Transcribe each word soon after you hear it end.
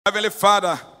Heavenly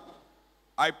Father,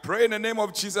 I pray in the name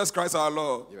of Jesus Christ our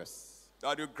Lord, Yes.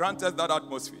 that you grant us that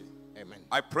atmosphere. Amen.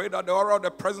 I pray that the aura of the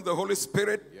presence of the Holy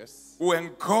Spirit Yes. will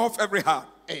engulf every heart.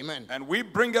 Amen. And we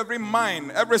bring every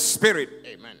mind, every spirit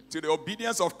Amen. to the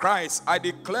obedience of Christ. I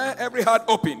declare every heart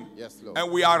open. Yes, Lord.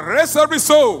 And we arrest every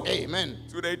soul Amen.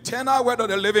 to the eternal word of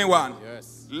the living one.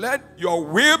 Yes. Let your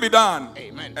will be done.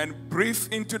 Amen. And breathe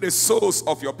into the souls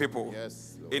of your people. Yes,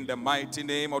 Lord. In the mighty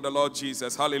name of the Lord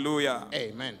Jesus. Hallelujah.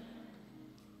 Amen.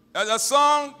 There's a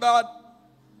song that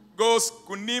goes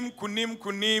kunim kunim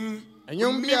kunim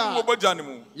kunim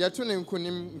obojanimu.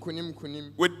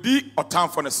 With the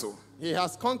otamfoneso. He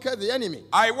has conquered the enemy.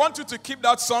 I want you to keep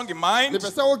that song in mind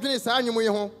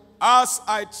as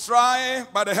I try,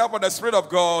 by the help of the Spirit of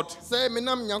God, bring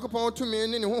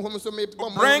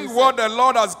what the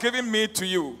Lord has given me to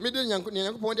you.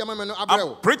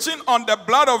 I'm preaching on the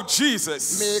blood of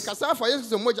Jesus,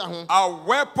 a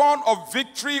weapon of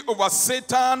victory over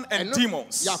Satan and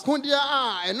demons. The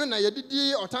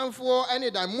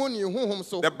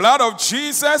blood of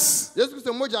Jesus,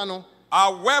 a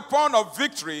weapon of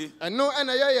victory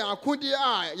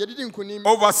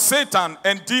over Satan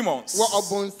and demons.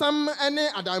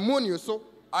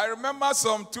 I remember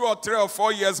some 2 or 3 or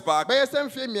 4 years back, we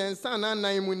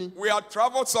had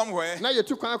traveled somewhere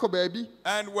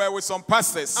and were with some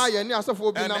pastors and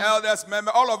elders,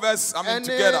 all of us,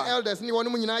 together.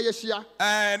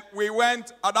 And we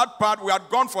went, at that part, we had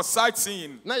gone for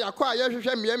sightseeing.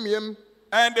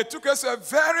 And they took us to a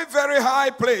very, very high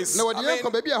place. Very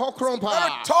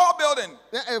tall building.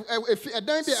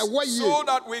 So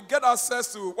that we get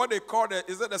access to what they call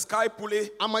the sky pulley?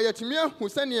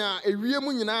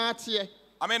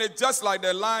 I mean, it's just like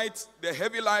the light, the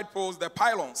heavy light poles, the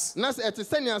pylons. And then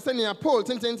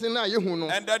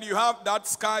you have that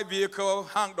sky vehicle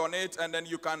hanged on it, and then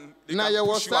they can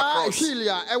push you across.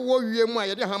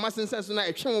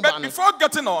 But before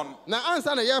getting on,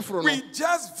 we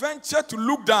just ventured to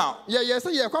look down. And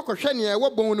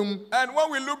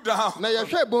when we looked down,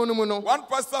 one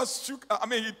pastor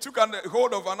he took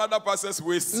hold of another pastor's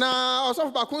waist and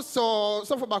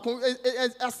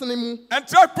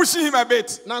tried pushing him a bit.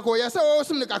 Then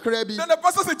the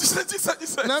pastor said,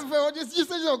 Jesus.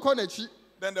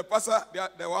 Then the pastor,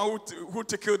 the one who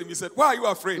tickled him, he said, why are you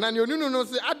afraid? Then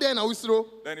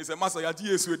he said, Master,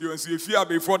 you fear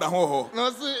before the whole. We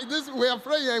are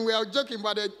praying and we are joking,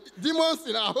 but the demons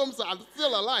in our homes are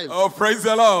still alive. Oh, praise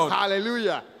the Lord.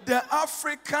 Hallelujah. The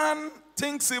African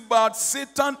thinks about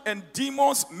Satan and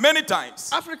demons many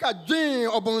times. And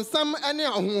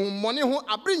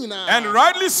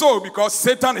rightly so, because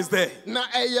Satan is there.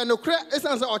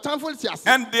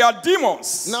 And they are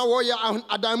demons.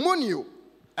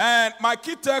 And my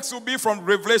key text will be from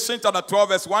Revelation chapter 12,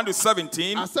 verse 1 to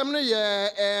 17.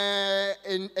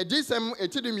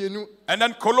 And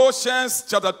then Colossians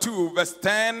chapter 2, verse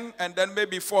 10, and then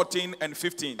maybe 14 and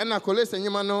 15. If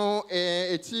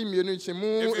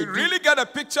you really get a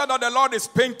picture that the Lord is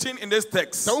painting in this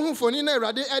text,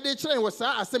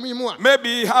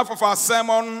 maybe half of our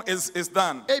sermon is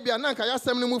done. But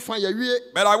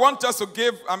I want us to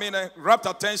give, a rapt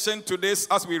attention to this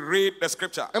as we read the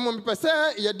scripture.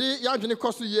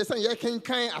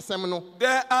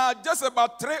 There are just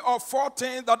about 3 or 4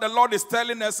 things that the Lord is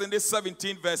telling us in these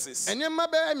 17 verses. But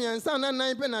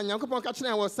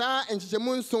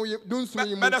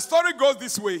the story goes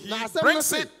this way. He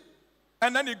brings it,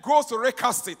 and then he goes to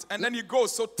recast it, and then he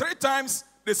goes. So 3 times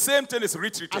the same thing is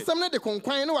reiterated.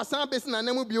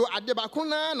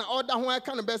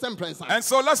 And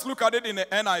so let's look at it in the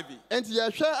NIV.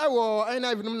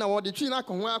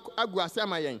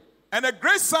 And a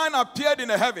great sign appeared in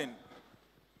the heaven.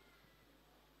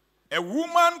 A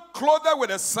woman clothed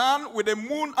with the sun, with the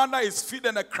moon under his feet,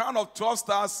 and a crown of 12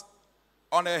 stars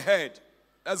on her head.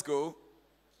 Let's go.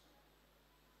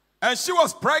 And she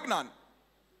was pregnant.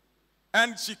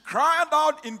 And she cried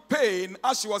out in pain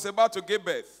as she was about to give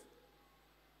birth.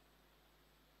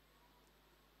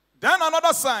 Then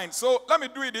another sign. So let me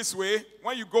do it this way.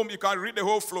 When you go, you can read the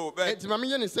whole flow.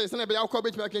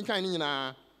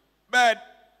 But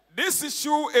this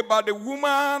issue about the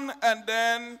woman and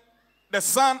then the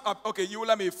son of, okay, you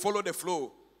let me follow the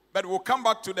flow. But we'll come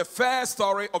back to the first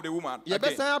story of the woman. But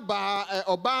then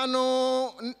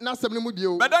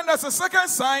there's a second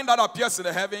sign that appears in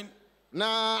the heaven.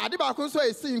 And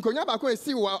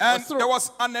there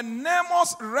was an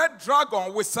enormous red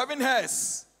dragon with 7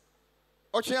 heads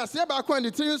and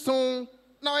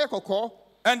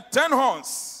 10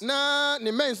 horns.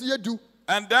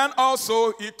 And then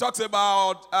also he talks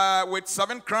about with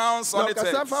 7 crowns on its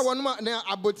head.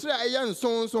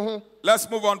 Let's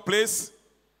move on, please.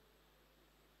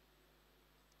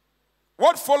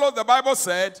 what followed, the Bible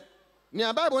said, is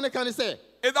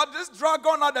that this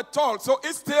dragon had a tail, so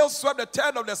its tail swept the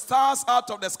third of the stars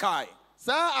out of the sky.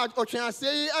 And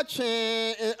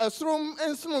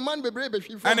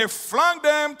it flung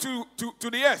them to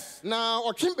the earth.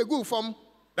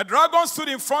 The dragon stood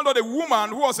in front of the woman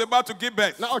who was about to give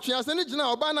birth, so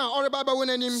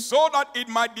that it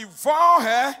might devour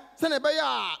her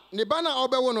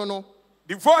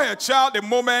child the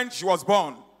moment she was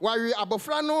born. Then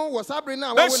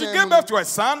she gave birth to a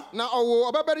son,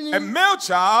 a male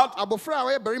child, who,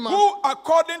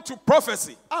 according to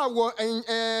prophecy, will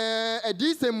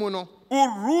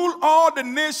rule all the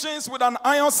nations with an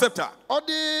iron scepter.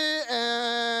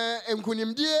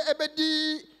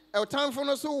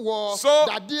 So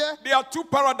there are two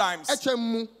paradigms.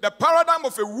 The paradigm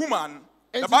of a woman,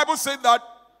 the Bible said that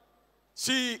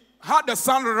she had the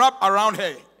sun wrapped around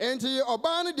her, and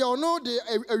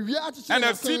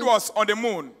her feet was on the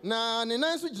moon.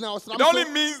 It only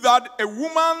means that a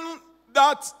woman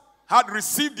that had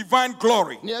received divine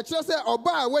glory. It's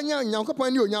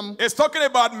talking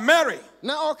about Mary,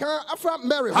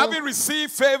 having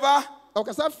received favor,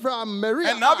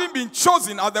 and having been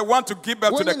chosen as the one to give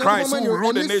birth to the Christ who will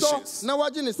rule the nations.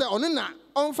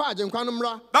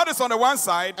 That is on the one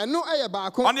side. On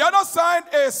the other side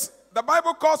is, the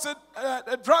Bible calls it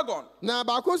a dragon. A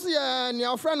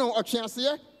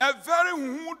very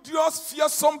hideous,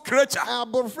 fearsome creature.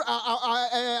 And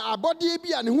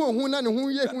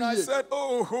I said,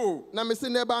 oh,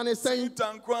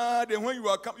 Satan, when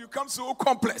you come so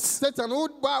complex.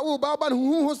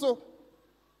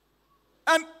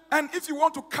 And if you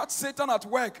want to catch Satan at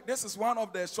work, this is one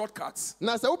of the shortcuts. He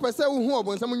rings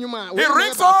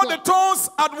all the tones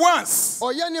at once.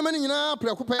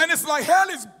 And it's like hell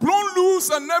is blown loose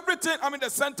and everything. I mean, the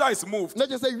center is moved. He's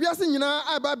the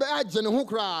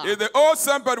old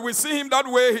shepherd. We see him that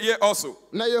way here also.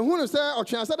 He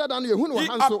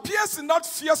appears in that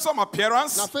fearsome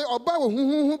appearance.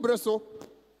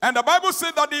 And the Bible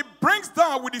says that he brings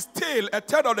down with his tail a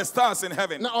third of the stars in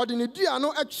heaven. Those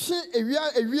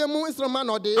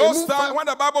stars, when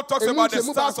the Bible talks about the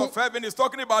stars of heaven, it's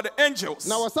talking about the angels.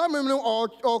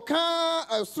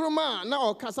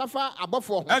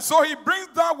 And so he brings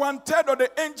down one third of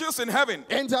the angels in heaven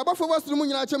with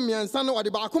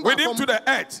him to the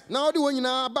earth. But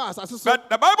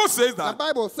the Bible says that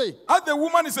as the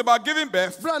woman is about giving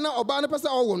birth,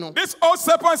 this old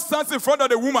serpent stands in front of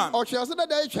the woman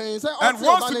and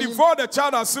wants to devour the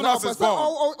child as soon as it's born.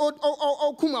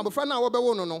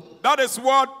 That is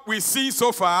what we see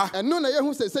so far.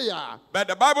 But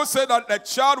the Bible said that the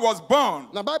child was born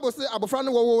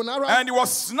and he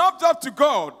was snapped up to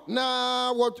God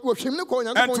and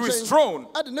to his throne.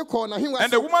 And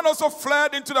the woman also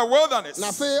fled into the wilderness,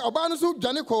 a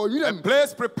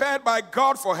place prepared by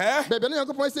God for her,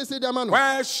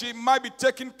 where she might be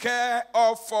taken care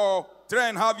of for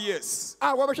 3.5 years.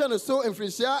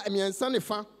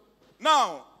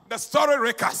 Now, the story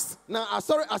recast. Verse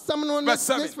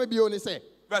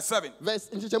 7.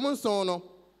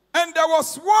 And there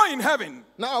was war in heaven.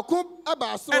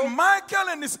 And Michael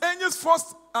and his angels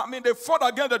they fought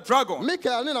against the dragon. And the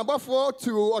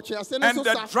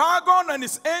dragon and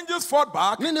his angels fought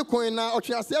back.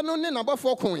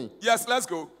 Yes, let's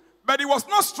go. But he was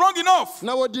not strong enough.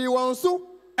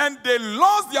 And they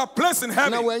lost their place in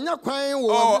heaven.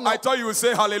 Oh, I thought you would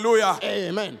say hallelujah.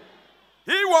 Amen.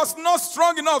 He was not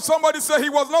strong enough. Somebody say he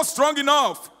was not strong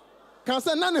enough. The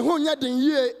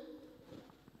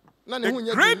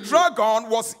great dragon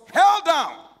was held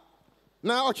down.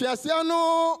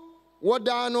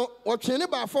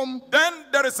 Then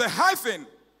there is a hyphen.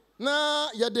 An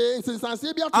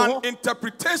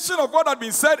interpretation of what had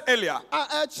been said earlier. He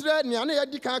said,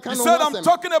 I'm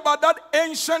talking about that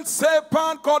ancient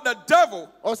serpent called the devil,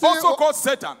 also called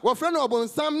Satan. And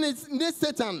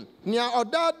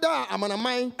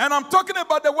I'm talking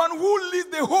about the one who leads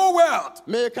the whole world.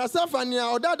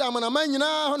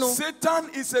 Satan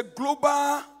is a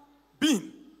global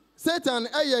being. Satan,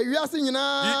 he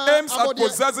aims at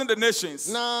possessing the nations.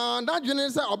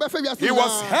 He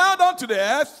was held on to the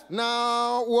earth,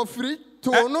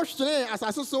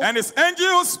 and his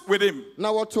angels with him.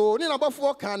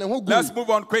 Let's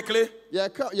move on quickly.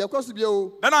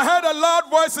 Then I heard a loud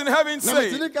voice in heaven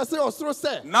say,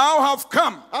 now have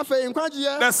come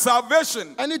the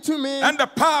salvation and the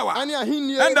power and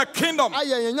the kingdom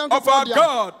of our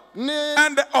God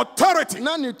and the authority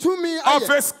of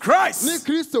his Christ.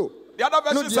 The other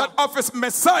version said of his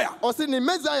Messiah. For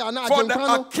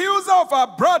the accuser of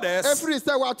our brothers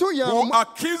who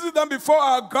accuses them before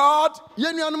our God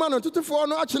day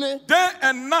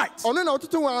and night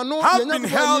has been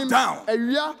held down.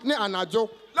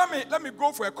 Let me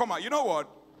go for a comma. You know what?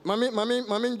 Satan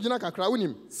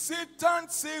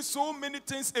says so many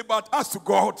things about us to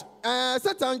God. And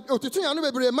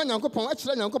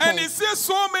he says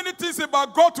so many things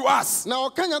about God to us.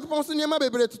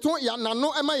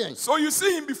 So you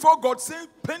see him before God saying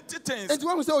plenty things. If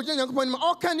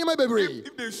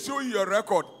they show you a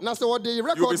record,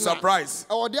 you'll be surprised.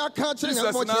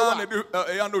 Jesus now,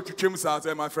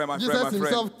 my friend.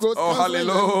 Oh,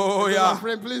 hallelujah.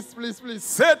 Please.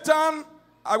 Satan,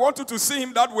 I want you to see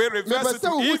him that way, reverse it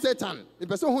to Eve,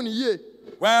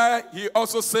 where he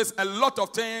also says a lot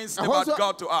of things about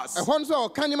God to us. All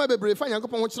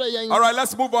right,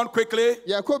 let's move on quickly.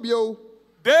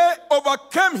 They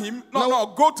overcame him.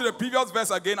 No, go to the previous verse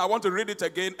again. I want to read it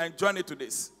again and join it to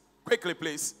this. Quickly,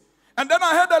 please. And then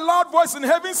I heard a loud voice in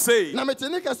heaven say,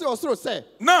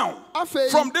 now,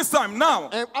 from this time, now,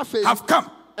 have come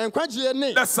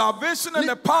the salvation and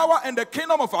the power and the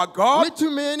kingdom of our God and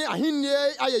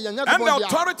the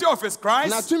authority of his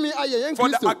Christ, for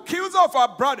the accuser of our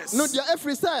brothers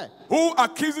who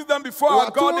accuses them before our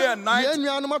God day and night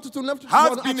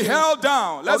has been held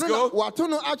down. Let's go.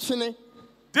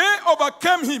 They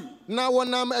overcame him.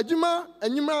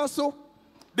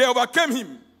 They overcame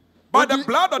him by the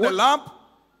blood of the Lamb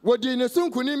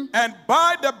and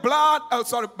by the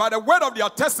by the word of their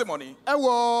testimony.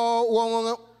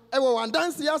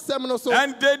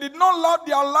 And they did not love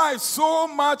their lives so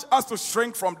much as to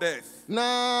shrink from death.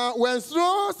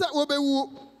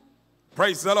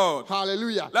 Praise the Lord.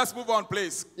 Hallelujah. Let's move on,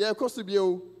 please.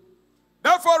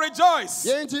 Therefore rejoice,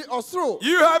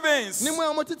 you heavens,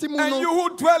 and you who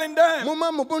dwell in them. But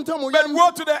woe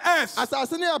to the earth.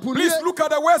 Please look at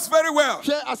the words very well.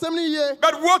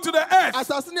 But woe to the earth and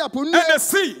the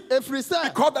sea,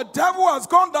 because the devil has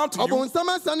gone down to you.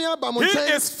 He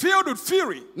is filled with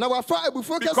fury,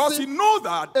 because he knows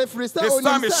that his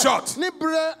time is short.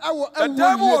 The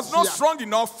devil was not strong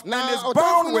enough and is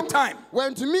bound with time.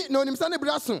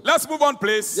 Let's move on,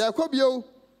 please.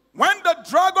 When the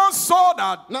dragon saw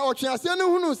that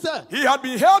he had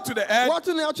been held to the earth,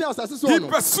 he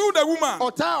pursued the woman,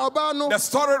 the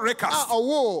story records.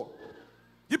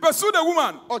 He pursued the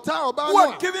woman who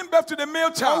had given birth to the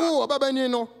male child.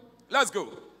 Let's go.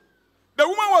 The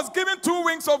woman was given 2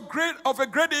 wings of a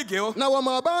great eagle so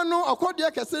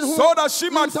that she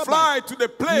might fly to the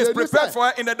place prepared for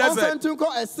her in the desert.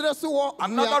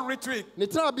 Another retreat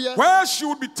where she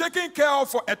would be taken care of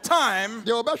for a time,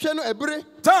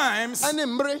 times,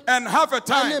 and half a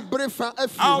time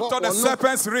out of the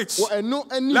serpent's reach.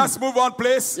 Let's move on,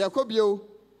 please.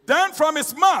 Then from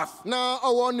his mouth,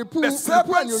 the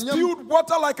serpent spewed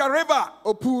water like a river.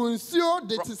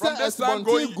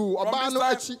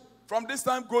 From this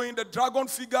time going, the dragon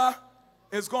figure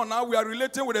is gone. Now we are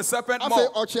relating with the serpent more.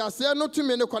 To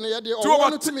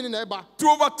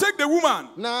overtake the woman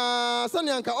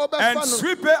and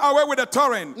sweep her away with the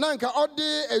torrent. But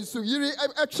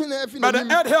the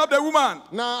earth helped the woman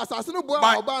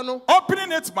by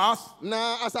opening its mouth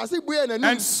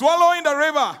and swallowing the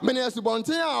river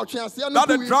that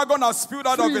the dragon has spewed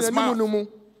out of his mouth.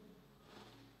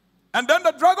 And then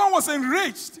the dragon was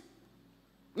enraged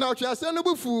at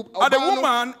the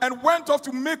woman and went off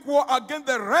to make war against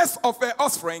the rest of her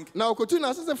offspring. A long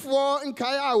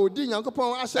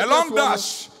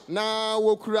dash.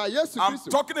 I'm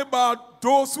talking about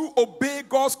those who obey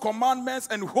God's commandments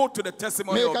and hold to the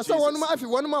testimony of Jesus.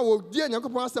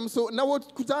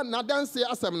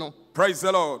 Praise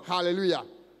the Lord. Hallelujah.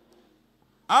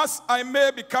 As I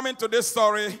may be coming to this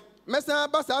story,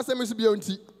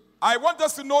 I want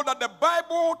us to know that the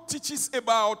Bible teaches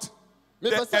about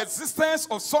the existence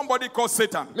of somebody called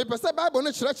Satan.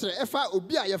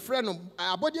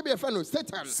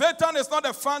 Satan is not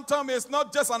a phantom, it's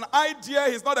not just an idea,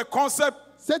 it's not a concept.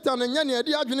 He is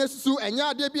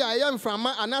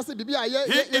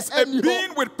a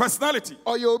being with personality.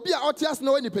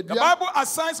 The Bible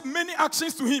assigns many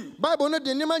actions to him.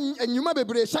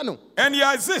 And he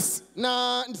exists. In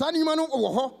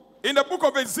the book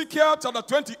of Ezekiel, chapter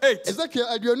 28.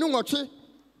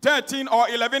 13 or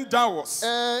 11 downwards.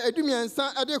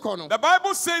 The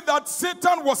Bible says that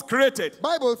Satan was created.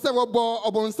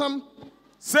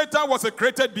 Satan was a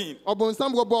created being. It means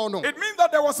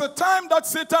that there was a time that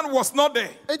Satan was not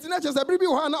there. And if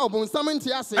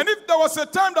there was a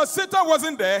time that Satan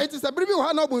wasn't there, then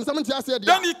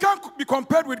he can't be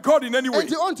compared with God in any way.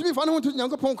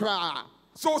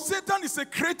 So Satan is a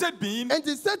created being.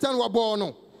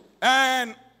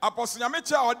 And Apostle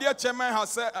Nyamicha, our dear chairman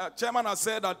has said that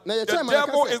the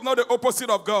devil is not the opposite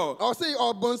of God. When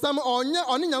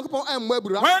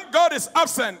God is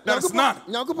absent, there is none.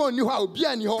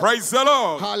 Praise the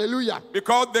Lord. Hallelujah.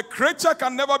 Because the creature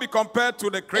can never be compared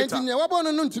to the creator.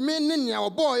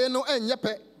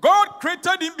 God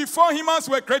created him before humans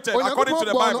were created, according to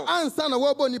the Bible. And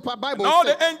all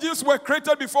the angels were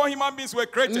created before human beings were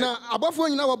created. The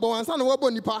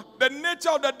nature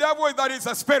of the devil is that he's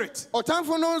a spirit.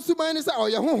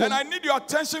 And I need your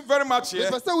attention very much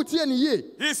here.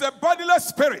 He's a bodiless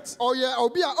spirit.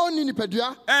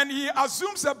 And he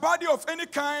assumes a body of any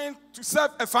kind to serve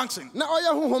a function. It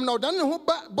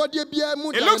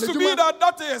looks to me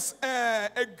that is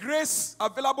a grace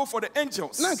available for the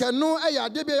angels.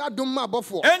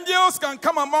 Angels can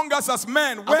come among us as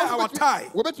men, wear our tie.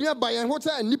 And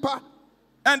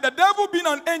the devil, being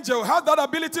an angel, has that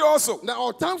ability also.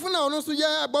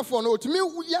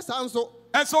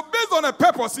 And so based on a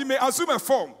purpose, he may assume a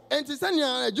form. And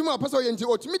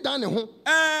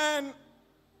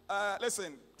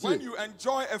listen, when you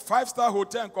enjoy a 5-star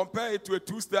hotel and compare it to a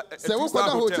 2-star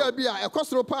hotel,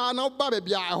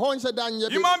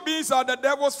 human beings are the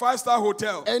devil's 5-star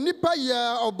hotel. And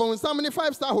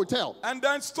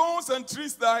then stones and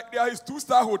trees, they are his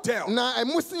 2-star hotel. The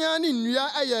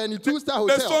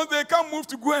stones, they can't move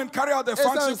to go and carry out the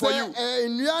function for you.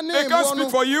 They can't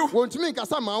speak for you.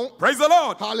 Praise the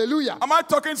Lord. Hallelujah. Am I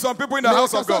talking to some people in the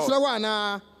house of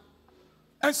God?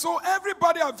 And so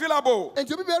everybody available. But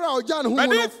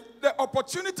if the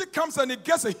opportunity comes and it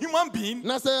gets a human being,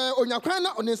 it's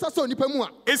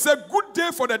a good day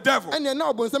for the devil. In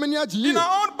our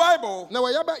own Bible,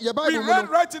 we read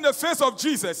right in the face of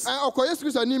Jesus,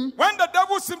 when the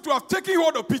devil seemed to have taken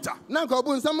hold of Peter. And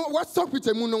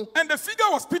the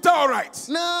figure was Peter, all right.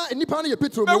 But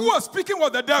who was speaking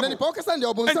was the devil.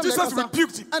 And Jesus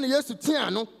rebuked him.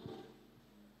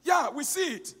 Yeah, we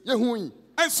see it.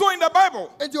 And so in the Bible,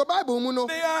 there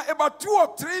are about 2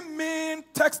 or 3 main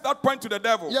texts that point to the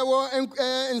devil. One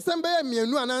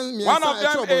of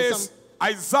them is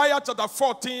Isaiah chapter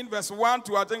 14, verse 1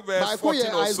 to I think verse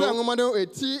 14 or so.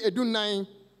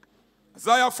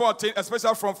 Isaiah 14,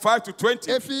 especially from 5 to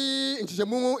 20. And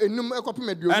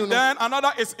then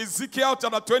another is Ezekiel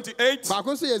chapter 28,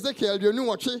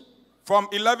 from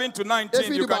 11 to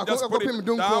 19. You can just put it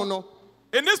down.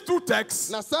 In these 2 texts,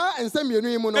 the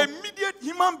immediate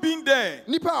human being there,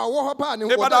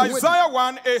 but Isaiah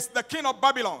 1 is the king of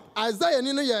Babylon.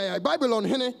 The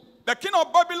king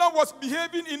of Babylon was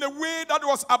behaving in a way that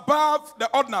was above the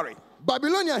ordinary.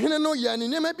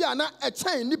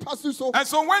 And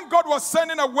so when God was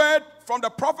sending a word from the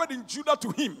prophet in Judah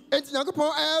to him, it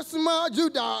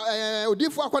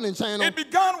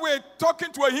began with talking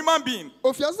to a human being.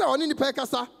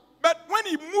 But when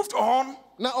he moved on,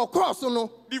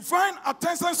 divine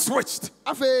attention switched.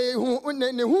 And it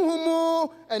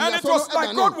was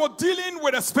like God was dealing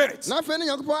with a spirit. And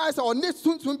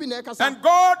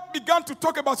God began to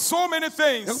talk about so many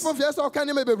things.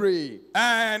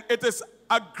 And it is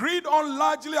agreed on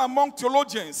largely among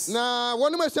theologians that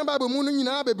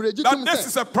this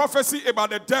is a prophecy about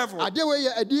the devil.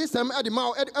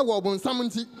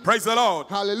 Praise the Lord.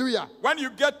 Hallelujah. When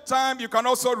you get time, you can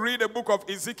also read the book of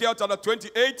Ezekiel chapter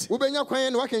 28. But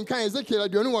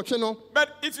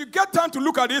if you get time to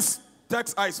look at this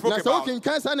text I spoke about, it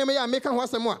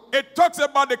talks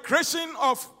about the creation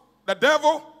of the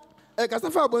devil. It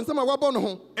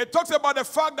talks about the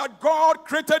fact that God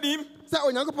created him.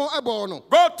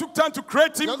 God took time to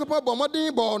create him.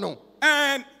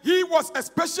 And he was a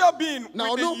special being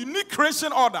with a unique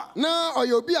creation order. God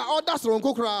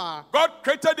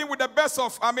created him with the best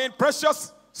of,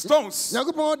 precious stones. He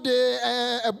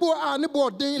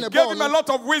gave him a lot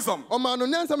of wisdom.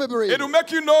 It will make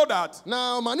you know that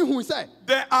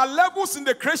there are levels in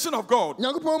the creation of God.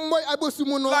 Like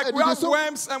we have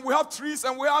worms and we have trees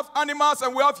and we have animals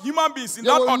and we have human beings in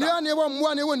that order.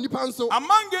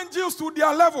 Among angels too, there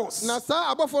are levels. So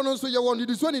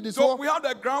we have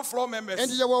the ground floor members.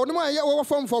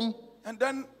 And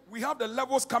then we have the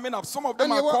levels coming up. Some of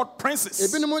them are called princes.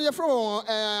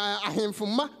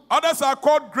 Others are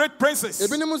called great princes. And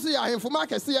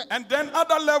then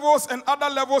other levels and other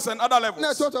levels and other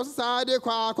levels.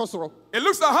 It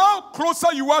looks like how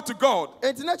closer you are to God.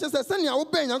 And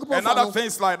other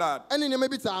things like that.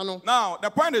 Now, the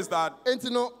point is that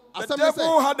the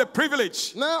devil had the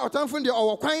privilege.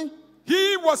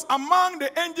 He was among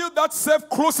the angels that served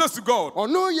closest to God.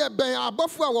 Being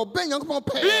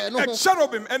a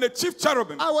cherubim and a chief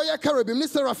cherubim. I'm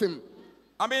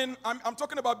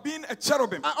talking about being a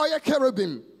cherubim.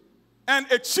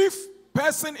 And a chief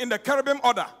person in the cherubim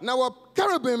order. Now,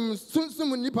 cherubim, his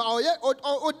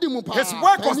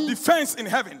work was defense in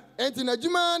heaven. And being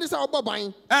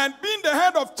the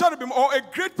head of cherubim, or a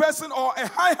great person, or a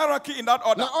high hierarchy in that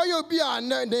order,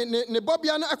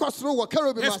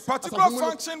 his particular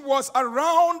function was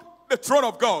around the throne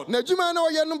of God. They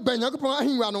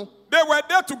were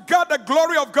there to guard the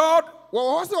glory of God, to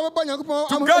guard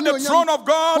the throne of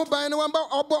God,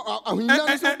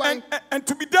 and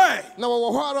to be there.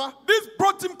 This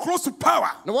brought him close to power.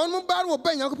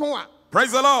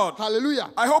 Praise the Lord.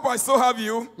 Hallelujah. I hope I still have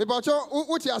you.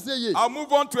 I'll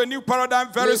move on to a new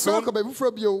paradigm very soon.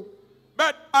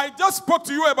 But I just spoke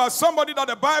to you about somebody that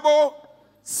the Bible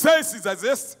says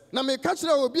exists. And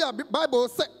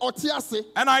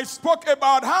I spoke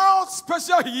about how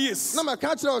special he is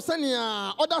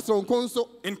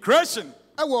in creation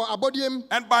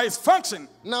and by his function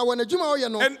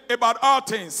and about all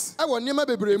things. In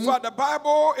fact, the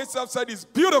Bible itself said he's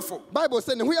beautiful. And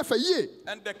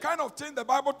the kind of thing the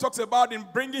Bible talks about in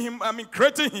bringing him,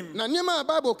 creating him, is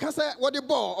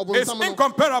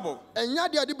incomparable. And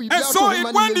so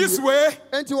it went this way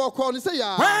when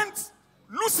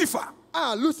Lucifer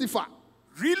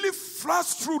really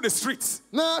flashed through the streets.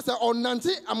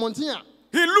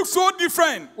 He looks so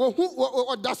different. And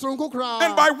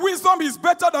by wisdom, he's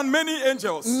better than many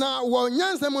angels. And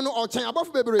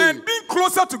being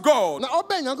closer to God.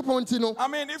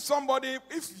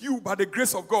 If you, by the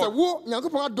grace of God,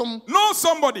 know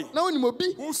somebody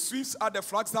who sweeps at the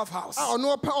Flagstaff house,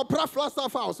 you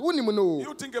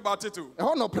think about it too.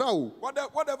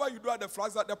 Whatever you do at the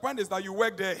Flagstaff, the point is that you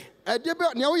work there. Oh,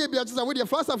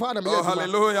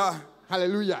 hallelujah.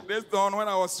 Hallelujah. This dawn, when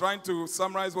I was trying to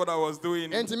summarize what I was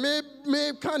doing, something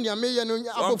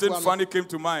funny came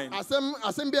to mind.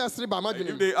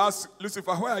 If they ask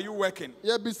Lucifer, where are you working?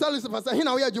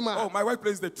 Oh, my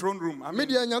workplace is the throne room.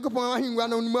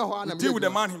 Deal with the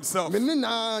man himself.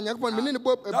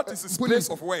 That is his place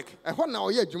of work.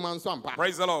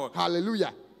 Praise the Lord.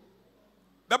 Hallelujah.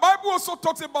 The Bible also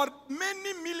talks about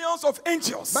many millions of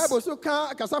angels.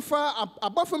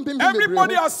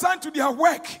 Everybody assigned to their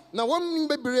work.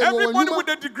 Everybody with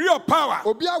a degree of power.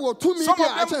 Some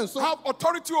of them have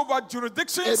authority over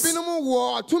jurisdictions. Some of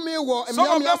them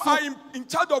are in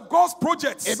charge of God's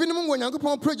projects. And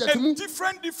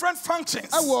different functions.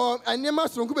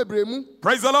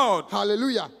 Praise the Lord.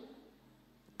 Hallelujah.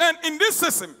 And in this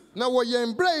system, when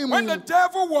the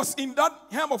devil was in that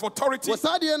helm of authority, and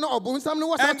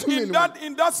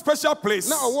in that special place,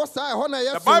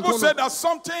 the Bible said that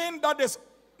something that is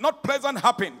not pleasant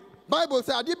happened. I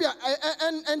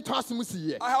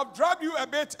have dragged you a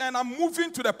bit and I'm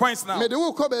moving to the points now. And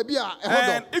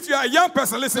if you are a young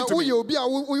person, listen to me.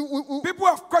 People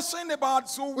have questioned about,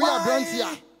 so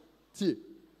where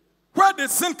did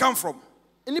sin come from?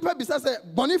 And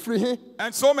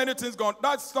so many things gone.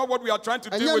 That's not what we are trying to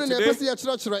deal with today.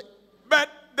 But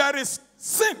there is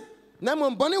sin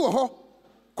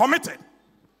committed.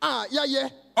 Or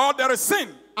there is sin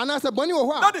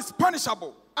that is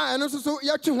punishable. When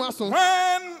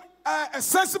a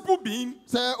sensible being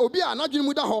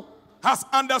has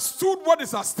understood what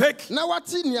is at stake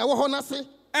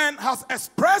and has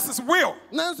expressed his will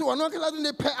and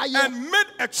made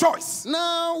a choice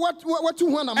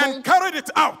and carried it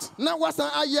out, in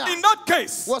that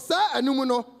case,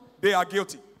 they are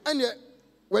guilty.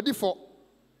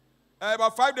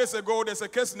 About 5 days ago, there's a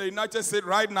case in the United States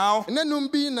right now.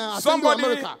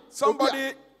 Somebody,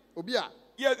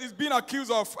 yes, he's been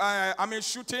accused of,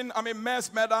 shooting,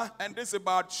 mass murder, and this is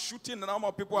about shooting the number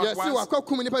of people at once.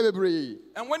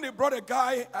 And when they brought a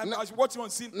guy, and I was watching on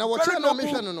scene, very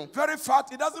noble, very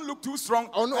fat, it doesn't look too strong.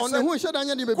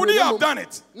 Could he have done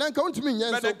it? But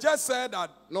they just said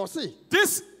that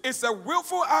this is a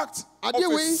willful act of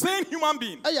a sane human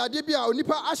being. He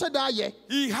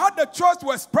had the choice to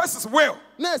express his will.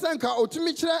 And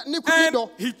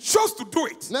he chose to do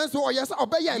it,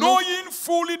 knowing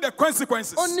fully the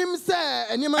consequences. And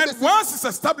once it's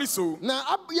established so,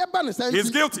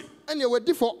 he's guilty.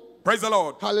 Praise the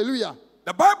Lord. Hallelujah.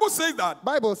 The Bible says that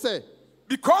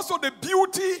because of the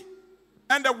beauty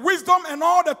and the wisdom and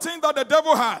all the things that the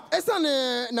devil had,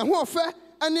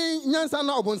 when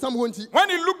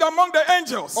he looked among the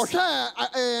angels,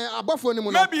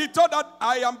 maybe he thought that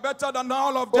I am better than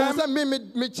all of them.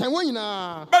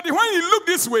 But when he looked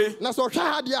this way,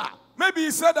 maybe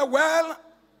he said that, well,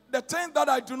 the thing that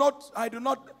I do not,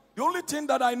 the only thing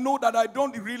that I know that I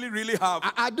don't really have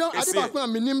is here.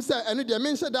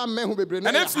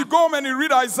 And if you go home and you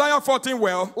read Isaiah 14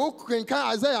 well, on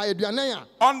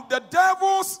the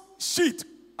devil's sheet,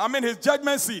 his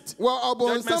judgment seat.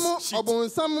 Judgment sheet.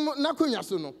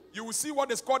 You will see what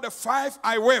is called the 5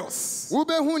 I wills.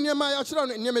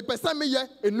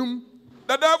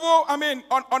 The devil,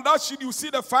 on that sheet you see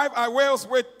the 5 I wills,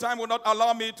 which time will not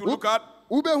allow me to look at.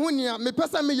 He said,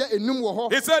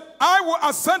 I will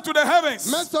ascend to the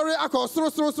heavens,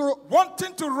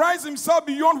 wanting to rise himself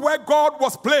beyond where God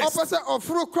was placed. The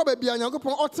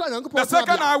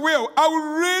second I will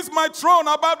raise my throne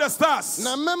above the stars. The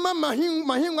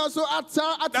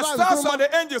stars are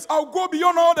the angels. I will go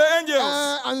beyond all the angels.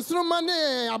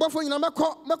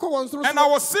 And I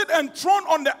will sit enthroned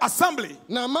on the assembly.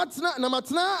 Now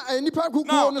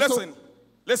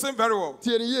listen very well.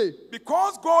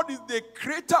 Because God is the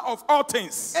creator of all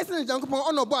things, both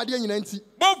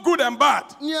good and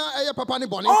bad.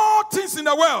 All things in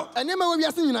the world,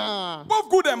 both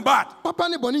good and bad,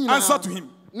 answer to him.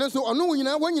 And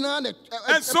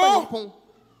so,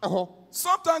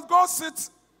 sometimes God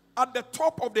sits at the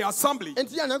top of the assembly.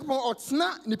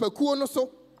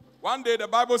 One day the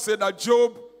Bible said that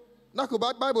Job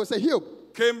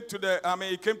came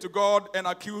to God and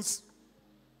accused.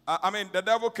 The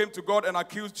devil came to God and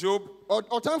accused Job.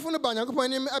 People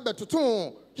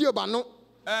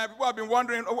have been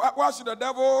wondering, why should the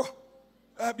devil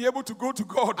be able to go to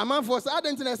God? Because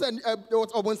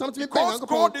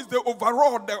God is the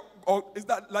overall, is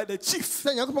that like the chief?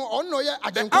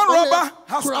 The arm-robber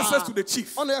has access to the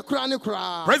chief.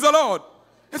 Praise the Lord.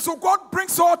 And so God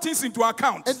brings all things into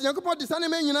account. And in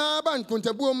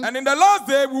the last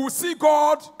day, we will see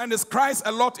God and his Christ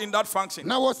a lot in that function.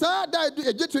 But what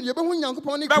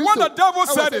the devil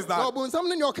said is that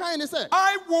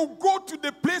I will go to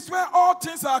the place where all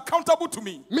things are accountable to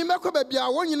me.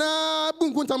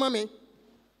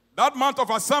 That month of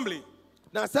assembly.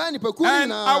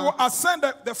 And I will ascend.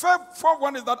 The fourth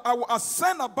one is that I will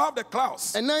ascend above the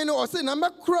clouds, wanting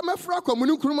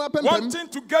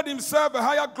to get himself a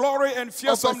higher glory and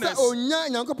fearsomeness.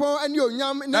 And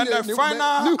the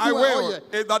final I will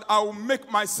is that I will make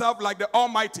myself like the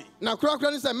Almighty.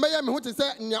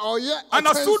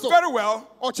 Understood very well.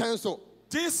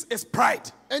 This is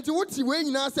pride. And so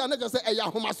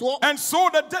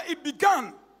the day it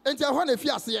began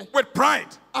with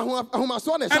pride. And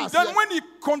then when he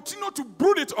continued to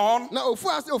brood it on,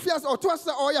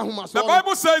 the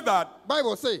Bible says that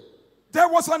there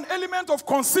was an element of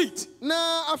conceit.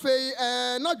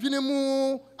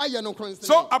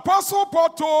 So Apostle Paul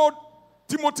told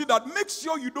Timothy that make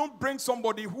sure you don't bring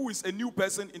somebody who is a new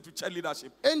person into church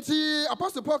leadership. They'll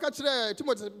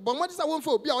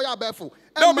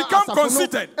become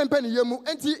conceited. And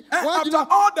after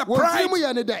all the pride,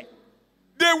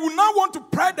 they will now want to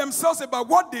pride themselves about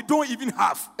what they don't even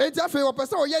have. That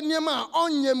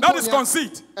is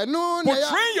conceit.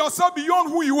 Portraying yourself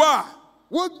beyond who you are.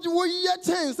 It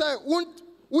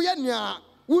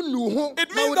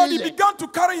means that he began to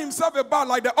carry himself about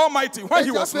like the Almighty when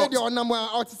he was not. Then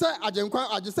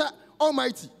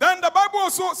the Bible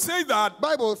also says that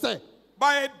by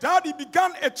that he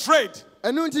began a trade.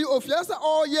 A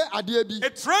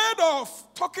trade of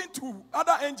talking to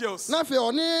other angels. Charlie,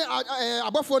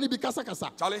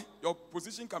 your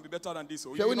position can be better than this.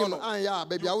 So you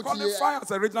qualify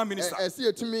as a regional minister.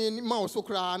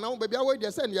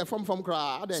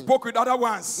 Spoke with other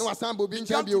ones.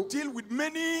 Began to deal with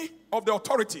many of the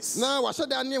authorities. And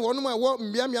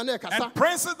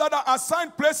princes that are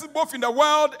assigned places both in the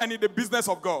world and in the business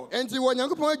of God.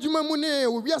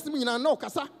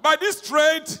 By this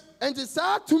trade,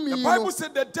 the Bible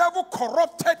said the devil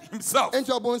corrupted himself. He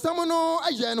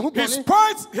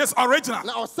spoils his original.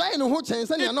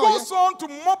 It goes on to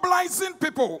mobilizing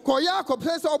people.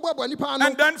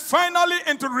 And then finally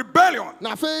into rebellion.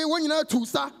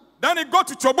 Then he got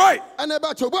to Choboy.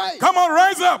 Come on,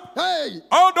 rise up. Hey.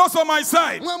 All those on my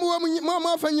side. And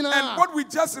what we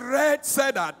just read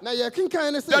said that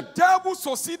the devil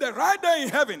succeeded right there in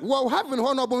heaven. Getting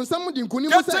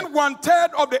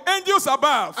 1/3 of the angels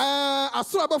above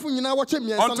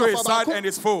onto his side and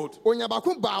his fold. Some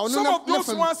of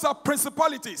those ones are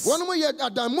principalities.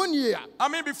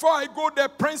 Before I go there,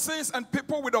 princes and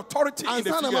people with authority in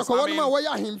the figures.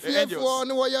 The angels.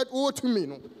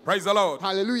 Praise the Lord.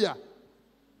 Hallelujah.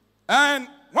 And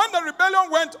when the rebellion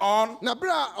went on, now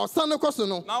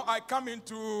I come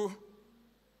into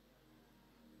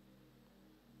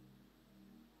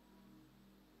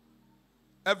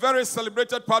a very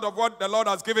celebrated part of what the Lord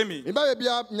has given me. When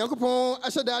the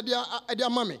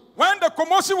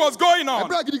commotion was going on,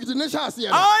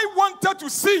 I wanted to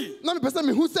see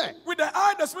with the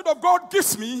eye the Spirit of God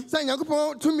gives me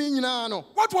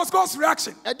what was God's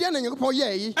reaction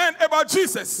and about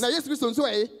Jesus.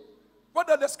 What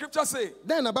does the scripture say?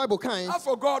 Then the Bible kind. As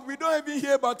for God, we don't even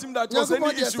hear about him that was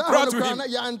any issue brought to him.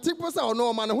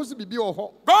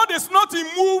 God is not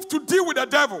moved to deal with the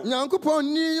devil. And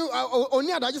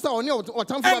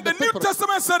the New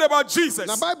Testament said about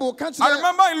Jesus. I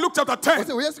remember in Luke chapter 10,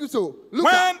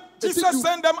 when Jesus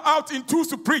sent them in twos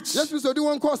to preach. And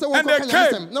they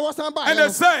came. And they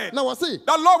said,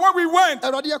 that Lord, when we went,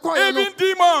 even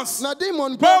demons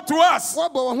bowed to us.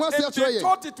 And they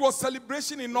thought it was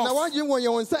celebration enough. In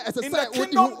the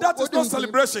kingdom, that is not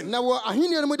celebration.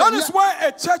 That is why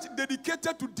a church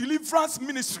dedicated to deliverance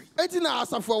ministry, without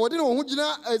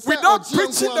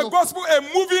preaching the gospel and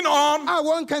moving on, maybe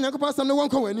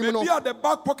at the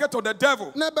back pocket of the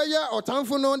devil.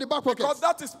 Because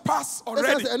that is past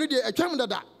already.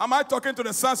 Am I talking to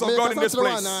the sons of God in this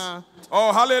place?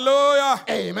 Oh, hallelujah.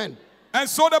 Amen. And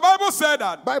so the Bible said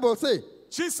that. Bible say,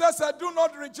 Jesus said, do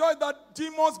not rejoice that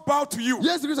demons bow to you.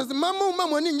 Yes, rather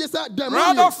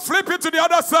flip it to the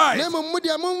other side.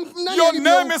 Your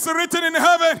name is written in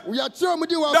heaven.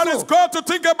 That is God to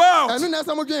think about.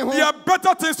 There are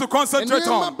better things to concentrate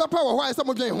on.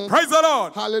 Praise the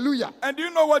Lord. Hallelujah. And do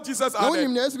you know what Jesus added?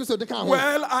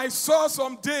 Well, I saw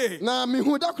someday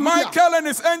Michael and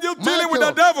his angel dealing with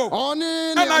the devil.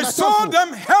 And I saw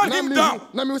them held him down.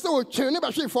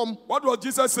 What was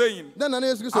Jesus saying?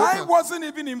 I wasn't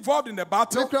even involved in the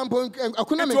battle. It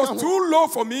was too low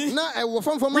for me.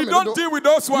 We don't deal with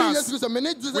those ones.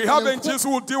 We have angels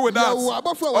who will deal with us.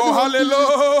 Oh,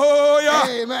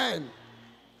 hallelujah. Amen.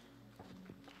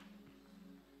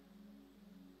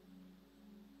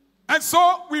 And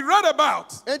so we read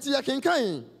about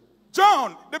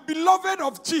John, the beloved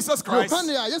of Jesus Christ, among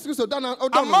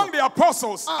the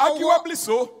apostles, arguably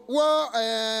so,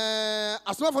 a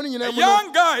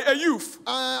young guy, a youth.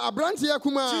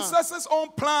 Jesus' own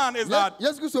plan is that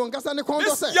this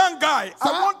young guy,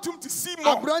 I want him to see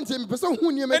more. And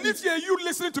if you're you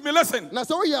listening to me, listen. As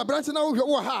for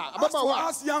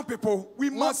us young people, we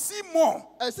must see more.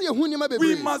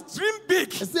 We must dream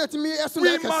big.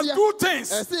 We must do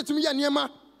things.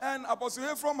 And Apostle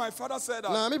Hayford, my father, said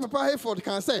that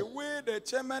the way the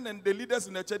chairman and the leaders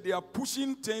in the church, they are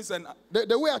pushing things and they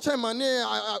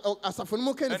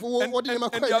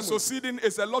are succeeding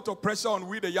is a lot of pressure on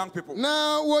we the young people.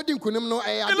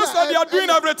 It looks like they are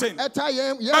doing everything. But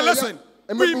listen,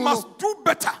 we must do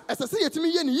better.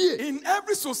 In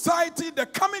every society, the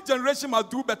coming generation must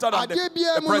do better than the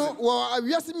present.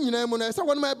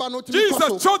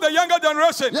 Jesus chose the younger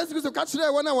generation. Said,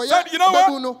 you know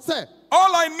what?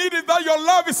 All I need is that your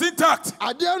love is intact.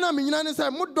 And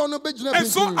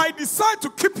so I decide to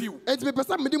keep you. Peter and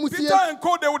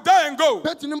Co, they will die and go.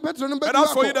 But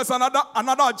as for you, there's another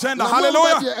agenda.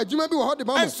 Hallelujah.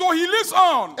 And so he lives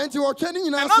on. And as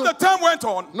the time went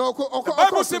on, the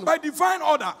Bible said by divine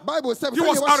order, he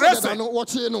was arrested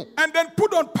and then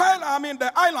put on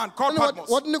the island called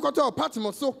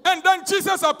Patmos. And then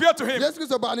Jesus appeared to him.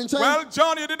 Well,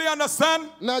 John, you didn't understand.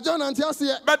 But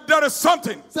there is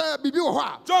something.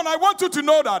 John, I want you to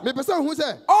know that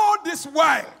all this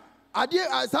while,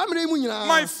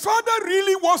 my father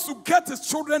really wants to get his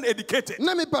children educated.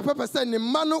 But they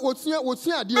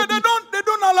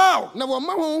don't allow.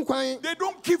 They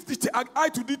don't give eye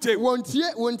to detail.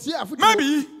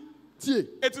 Maybe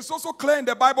it is also clear in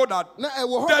the Bible that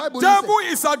the devil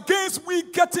is against we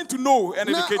getting to know and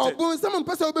educated.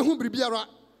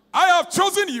 I have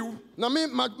chosen you to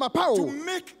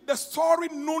make the story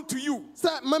known to you.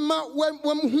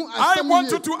 I want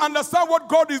you to understand what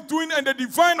God is doing in the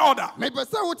divine order. And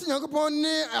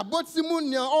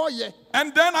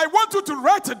then I want you to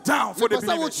write it down for the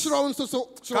believers.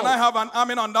 Can I have an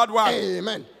amen on that one?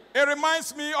 Amen. It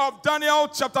reminds me of Daniel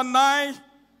chapter 9,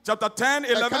 chapter 10,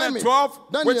 11, and 12,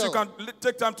 which you can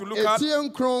take time to look at.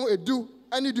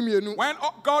 When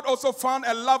God also found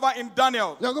a lover in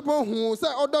Daniel.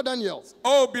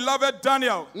 Oh, beloved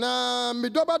Daniel.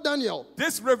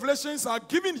 These revelations are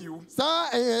given you so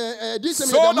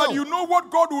that you know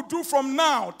what God will do from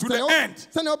now to the end.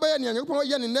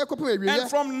 And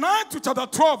from 9 to chapter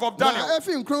 12 of Daniel,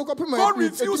 God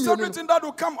reveals everything that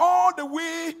will come all the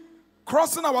way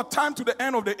crossing our time to the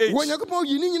end of the age.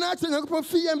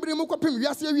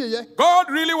 God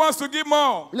really wants to give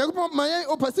more.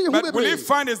 But will he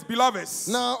find his beloveds?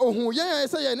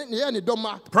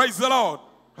 Praise the Lord.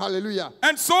 Hallelujah.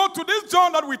 And so to this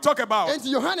John that we talk about, when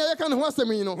he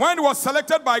was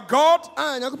selected by God,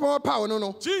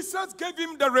 Jesus gave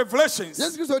him the revelations,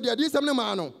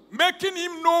 making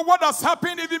him know what has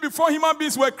happened even before human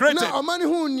beings were created. What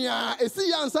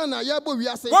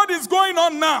is going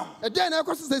on now?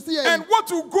 And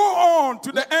what will go on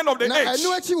to the end of the age?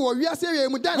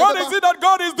 What is it that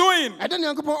God is doing?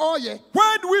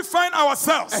 Where do we find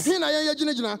ourselves?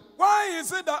 Why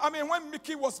is it that, when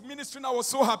Mickey was ministering, I was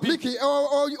so happy. He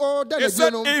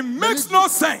said it makes no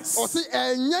sense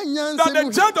that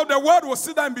the judge of the world will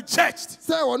sit there and be judged.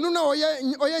 By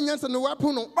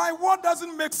what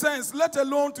doesn't make sense, let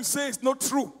alone to say it's not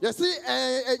true.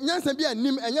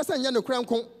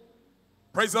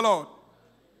 Praise the Lord.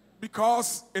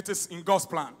 Because it is in God's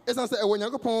plan. Now,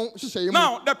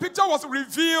 the picture was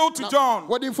revealed to John.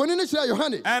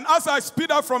 And as I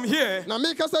speed up from here,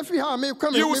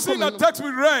 you will see the text we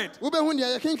read.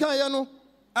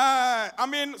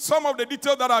 Some of the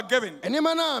details that are given.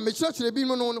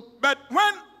 But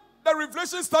when the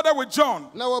revelation started with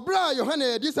John, you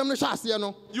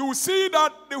will see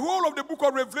that the whole of the book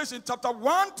of Revelation, chapter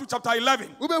 1 to chapter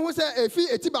 11,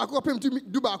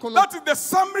 that is the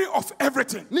summary of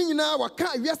everything. You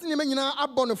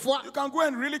can go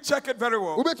and really check it very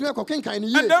well.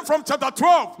 And then from chapter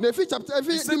 12, you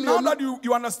see now that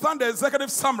you understand the executive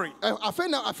summary,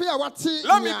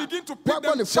 let me begin to pick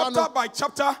them chapter by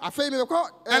chapter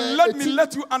and let me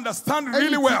let you understand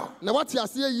really well.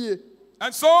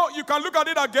 And so you can look at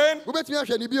it again,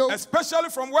 especially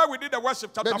from where we did the worship,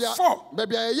 chapter 4,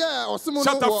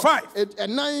 chapter 5,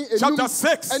 chapter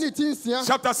 6,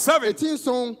 chapter 7,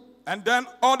 and then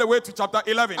all the way to chapter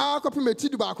 11.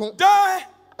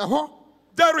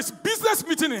 There is business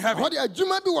meeting in heaven.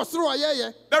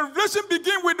 The revelation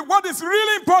begins with what is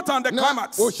really important, the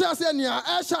climax.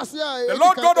 The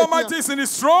Lord God Almighty is in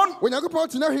his throne.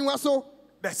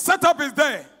 The setup is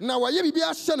there. And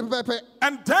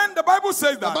then the Bible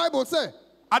says that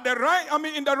at the right,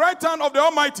 in the right hand of the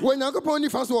Almighty,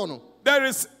 there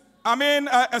is,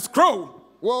 a scroll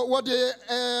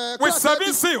with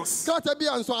 7 seals. And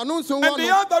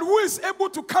the other who is able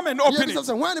to come and open it.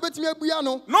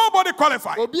 Nobody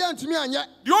qualified.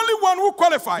 The only one who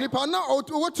qualified, one of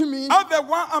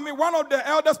the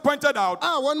elders pointed out, is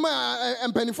the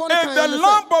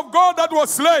Lamb of God that was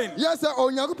slain. In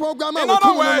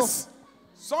other words,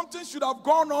 something should have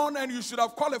gone on and you should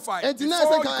have qualified before you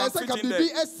can fit in there.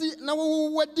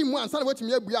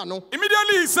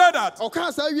 Immediately he said that.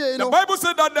 The Bible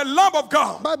said that the Lamb of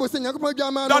God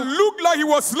that looked like he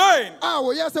was slain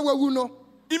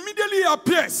immediately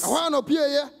appears.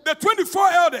 The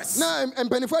 24 elders and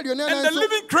the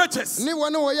living creatures, they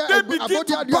begin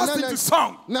to burst into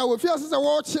song,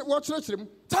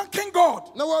 thanking God.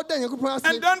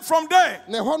 And then from there,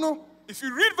 if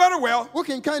you read very well,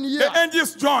 the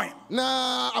angels join. And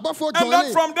then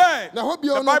from there,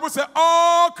 the Bible says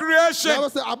all creation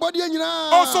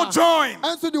also join.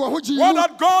 What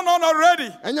had gone on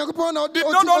already did not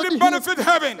only benefit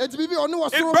heaven, it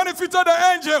benefited the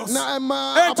angels and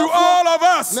to all of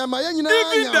us, even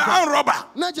the armed robber.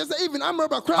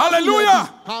 Hallelujah.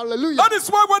 That is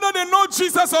why whether they know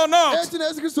Jesus or not,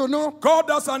 God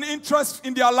has an interest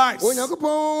in their lives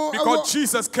because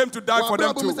Jesus came to die for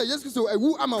them too.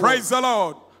 Praise the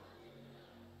Lord.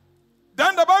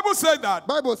 Then the Bible said that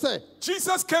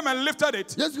Jesus came and lifted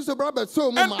it and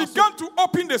began to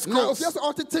open the scrolls.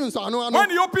 When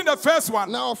he opened the first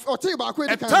one, a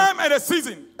time and a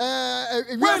season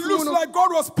where it looks like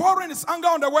God was pouring his anger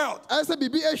on the world.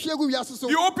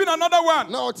 You open another one,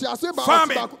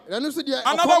 famine.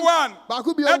 Another one,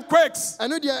 earthquakes.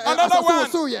 Another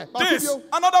one, this.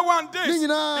 Another one, this.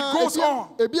 It goes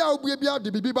on.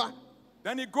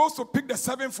 Then he goes to pick the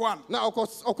 7th one.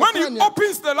 When he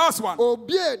opens the last one,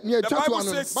 the Bible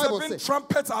says 7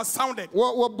 trumpets are sounded.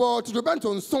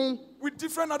 With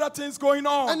different other things going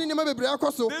on.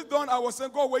 This dawn I was saying,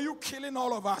 God, were you killing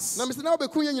all of us? It's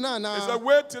a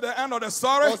way to the end of the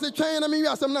story.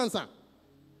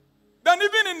 Then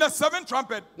even in the 7th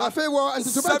trumpet,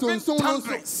 7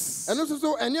 thunderings. But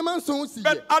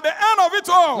at the end of it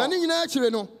all,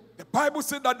 the Bible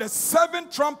said that the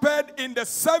 7th trumpet in the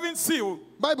 7th seal,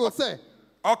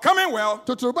 or coming well,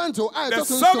 the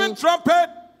 7th trumpet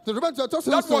that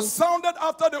was sounded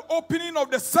after the opening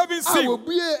of the 7th seal.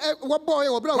 When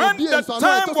the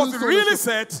time was really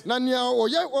set, an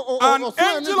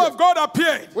angel of God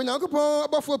appeared and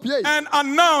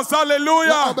announced,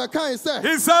 hallelujah,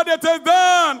 he said it is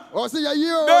done.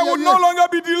 There will no longer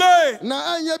be delay,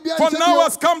 for now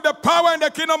has come the power and the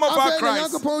kingdom of our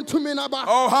Christ.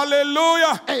 Oh,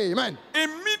 hallelujah. Amen.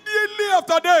 Immediately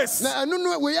after this,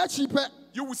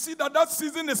 you will see that that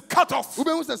season is cut off.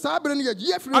 Another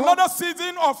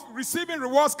season of receiving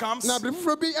rewards comes, and then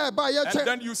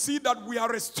you see that we are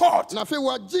restored. And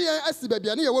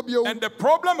the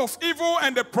problem of evil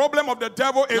and the problem of the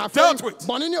devil is dealt with.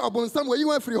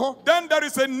 Then there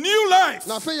is a new life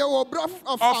of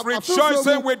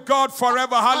rejoicing with God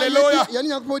forever. Hallelujah.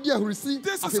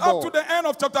 This is up to the end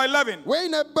of chapter 11.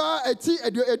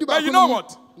 But you know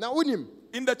what?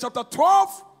 In the chapter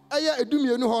 12, as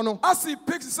he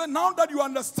picks, he said, now that you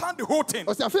understand the whole thing,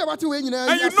 and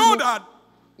you know that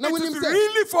it is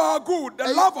really for our good,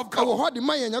 the love of God,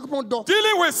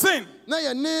 dealing with sin,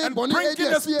 and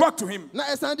bringing us back to him.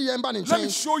 Let me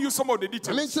show you some of the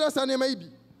details.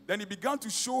 Then he began to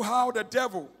show how the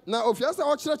devil,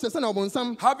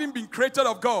 having been created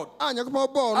of God,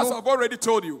 as I've already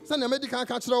told you,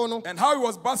 and how he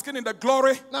was basking in the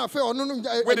glory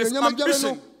with his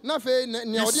ambition. He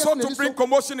sought to bring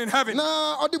commotion in heaven.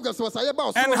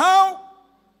 And how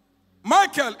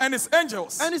Michael and his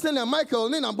angels, they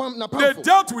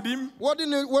dealt with him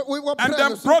and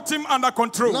then brought him under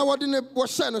control.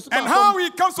 And how he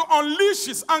comes to unleash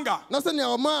his anger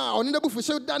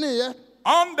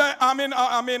on the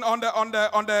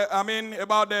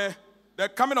the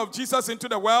coming of Jesus into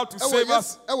the world to save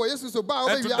us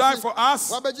and to die for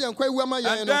us, and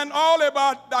then all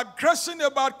about the aggression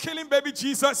about killing baby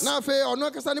Jesus, so that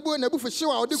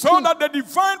the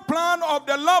divine plan of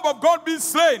the love of God being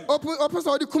slain will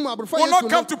not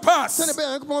come to pass, so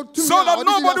that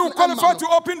nobody will qualify to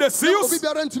open the seals,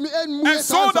 and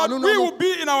so that we will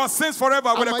be in our sins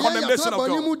forever with the condemnation of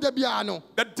God.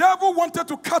 The devil wanted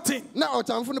to cut in, but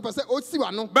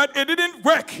it didn't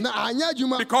work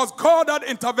because God had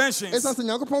interventions.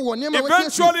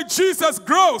 Eventually Jesus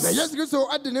grows and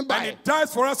he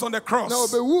dies for us on the cross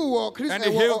and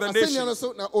he heals the nation.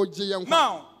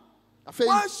 Now,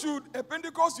 why should a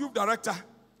Pentecost youth director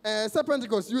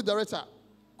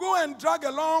go and drag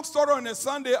a long story on a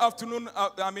Sunday afternoon,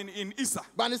 in Easter,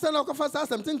 when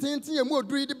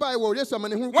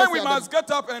we must get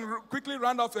up and quickly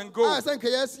run off and go,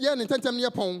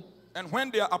 and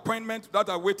when there are appointments that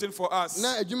are waiting for us?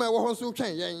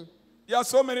 There are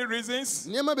so many reasons.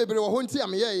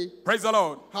 Praise the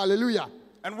Lord. Hallelujah.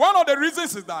 And one of the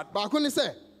reasons is that,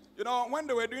 you know, when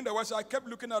they were doing the worship, I kept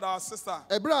looking at our sister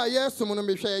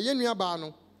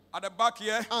at the back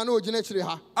here,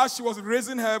 as she was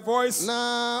raising her voice,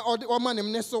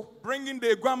 bringing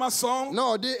the grandma song,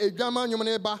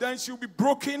 then she'll be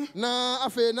broken.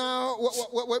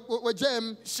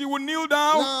 She will kneel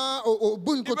down.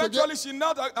 Eventually, she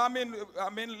knelt,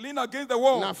 lean against the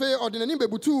wall.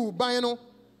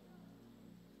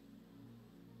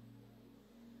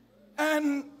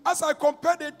 And as I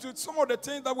compared it to some of the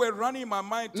things that were running in my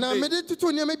mind today,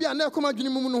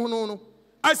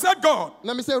 I said, God,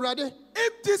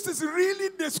 if this is really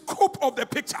the scope of the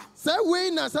picture, then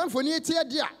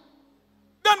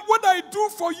what I do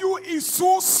for you is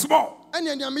so small.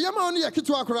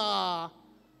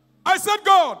 I said,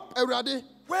 God,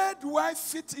 where do I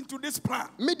fit into this plan?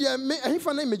 My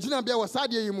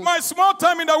small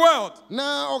time in the world.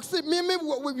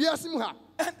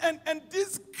 And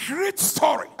this great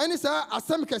story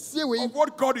of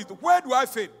what God is, where do I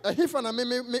fit? When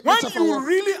you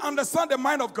really understand the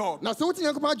mind of God,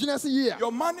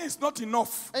 your money is not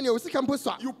enough.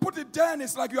 You put it there and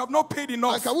it's like you have not paid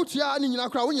enough.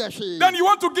 Then you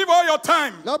want to give all your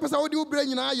time.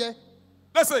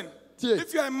 Listen.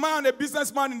 If you're a man, a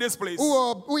businessman in this place, I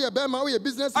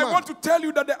want to tell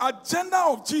you that the agenda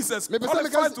of Jesus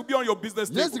qualifies to be on your business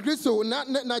table.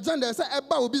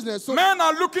 Men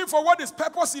are looking for what is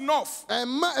purpose enough.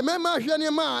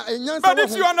 But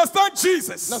if you understand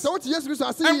Jesus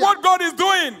and what God is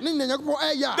doing,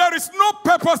 there is no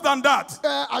purpose than that.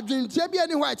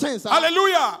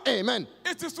 Hallelujah. Amen.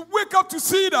 It is to wake up to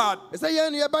see that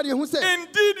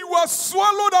indeed you are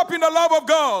swallowed up in the love of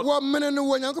God,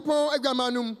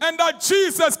 and that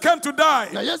Jesus came to die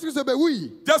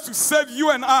just to save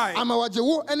you and I from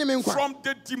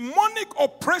the demonic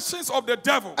oppressions of the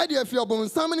devil.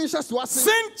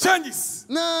 Sin changes,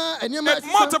 it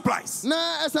multiplies,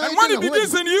 and when it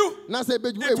begins in you,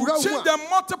 it will change and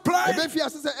multiply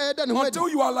until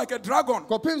you are like a dragon.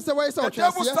 The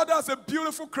devil started as a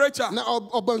beautiful creature.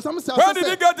 Where did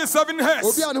he get the 7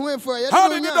 heads? How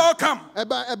did it all come?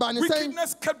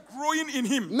 Wickedness kept growing in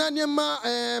him.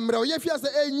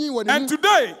 And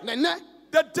today,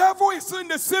 the devil is still in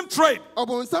the same trade.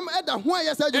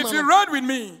 If you read with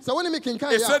me,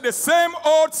 it said the same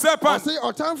old serpent,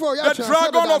 the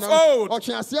dragon of old,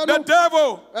 the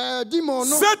devil,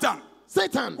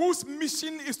 Satan, whose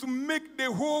mission is to make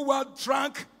the whole world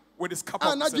drunk with his cup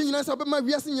of deception.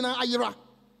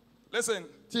 Listen.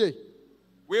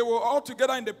 We will all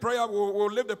together in the prayer. We'll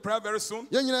leave the prayer very soon.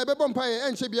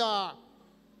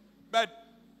 But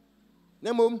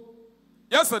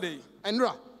yesterday,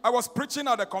 I was preaching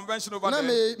at the convention over there.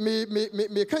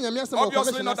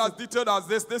 Obviously not as detailed as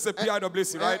this. This is a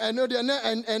PIWC, right?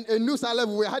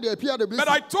 But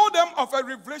I told them of a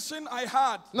revelation I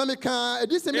had in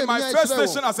my first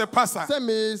station as a pastor.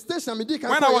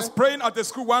 When I was praying at the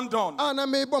school one dawn,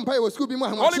 Holy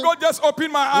God just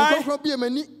opened my eye.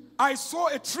 I saw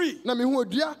a tree and a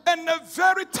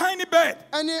very tiny bird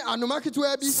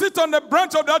sit on the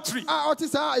branch of that tree.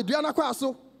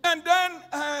 And then,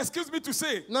 excuse me to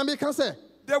say,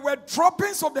 there were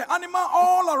droppings of the animal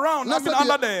all around.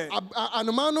 Under there. And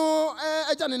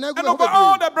over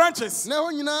all the branches.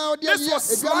 This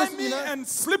was slimy and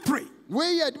slippery.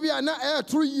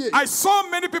 I saw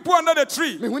many people under the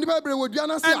tree.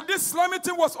 And this slimy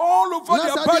thing was all over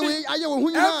their body.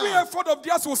 Every effort of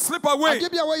theirs will slip away. They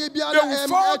will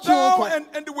fall down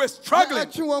and they were struggling.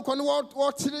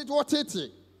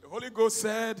 The Holy Ghost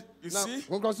said, you see,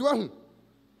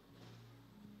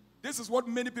 this is what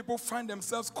many people find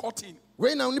themselves caught in.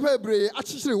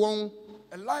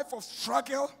 A life of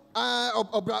struggle. A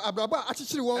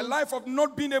life of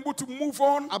not being able to move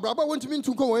on.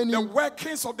 The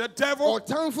workings of the devil.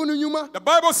 The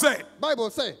Bible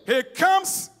said, he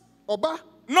comes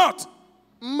not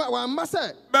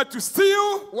but to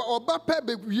steal,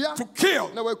 to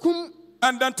kill,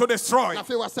 and then to destroy.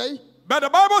 But the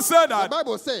Bible said that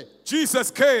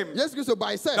Jesus came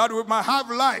that we might have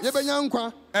life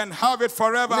and have it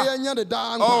forever.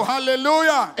 Oh,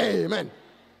 hallelujah. Amen.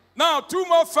 Now, two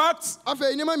more facts.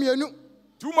 Then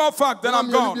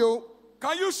I'm gone.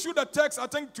 Can you shoot the text, I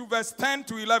think, to verse 10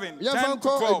 to 11? 10 to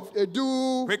 12.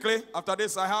 Quickly. After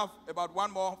this, I have about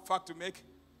one more fact to make.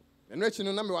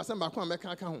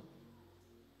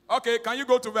 Okay, can you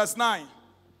go to verse 9?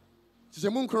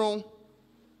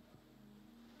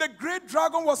 The great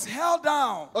dragon was held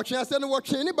down.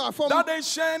 That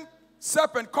ancient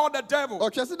serpent called the devil,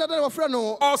 or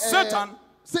Satan,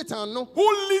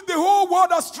 who lead the whole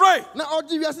world astray.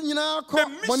 The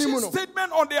mission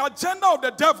statement on the agenda of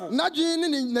the devil is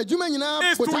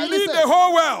to lead the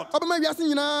whole world.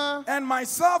 And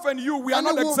myself and you, we are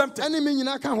not exempted.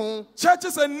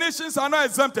 Churches and nations are not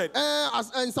exempted.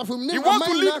 He wants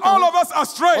to lead all of us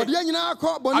astray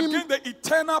against the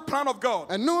eternal plan of God.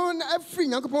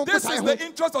 This is the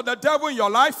interest of the devil in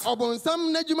your life. He would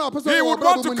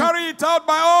want to carry it out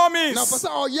by all means,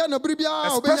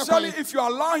 especially if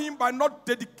you allow him by not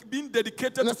being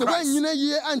dedicated to Christ and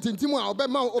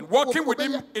walking with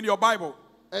him in your Bible.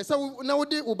 But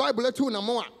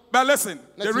listen,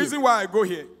 the reason why I go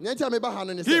here,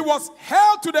 he was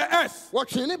held to the earth.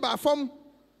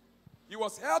 He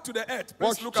was held to the earth.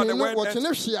 Please look at the word earth.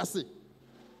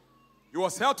 He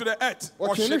was held to the earth.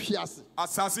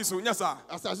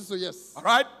 Yes. All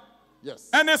right? Yes.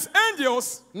 And his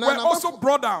angels were also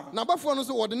brought down. Let's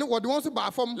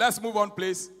move on,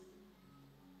 please.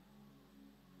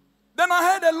 Then I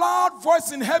heard a loud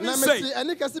voice in heaven say,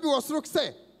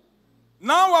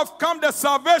 now have come the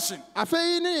salvation.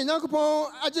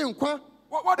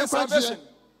 What is salvation?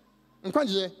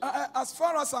 As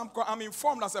far as I'm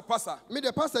informed as a pastor,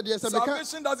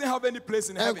 salvation doesn't have any place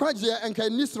in heaven.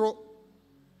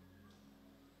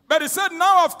 But he said,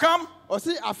 now have come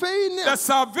the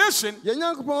salvation and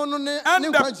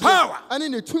the power and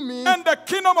the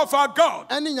kingdom of our God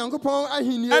and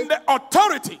the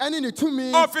authority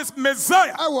of his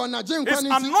Messiah, his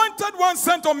anointed one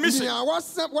sent on mission.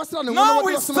 Now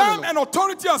his time and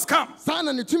authority has come.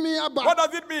 What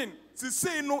does it mean? To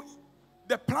say,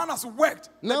 the plan has worked.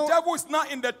 The devil is not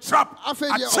in the trap.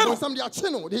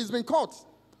 He's been caught.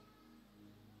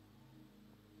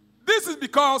 This is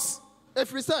because the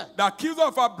accuser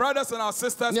of our brothers and our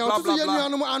sisters, blah, blah, blah,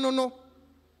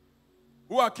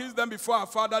 who accused them before our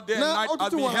Father day and night,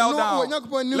 has been held down.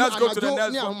 Let's go to the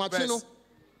next verse.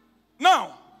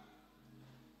 Now,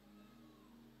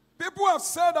 people have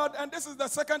said that, and this is the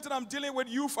second time I'm dealing with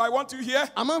youth. I want you here.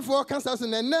 If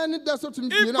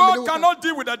God cannot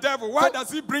deal with the devil, why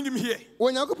does he bring him here?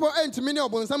 If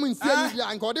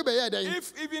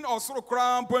even Osoro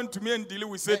Kram went to me and deal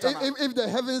with Satan. If the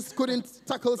heavens couldn't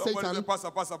tackle Satan, Pastor,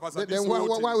 then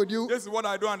why would you? This is what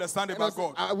I don't understand about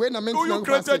God. Who you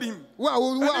created him?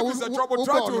 And if it's a trouble,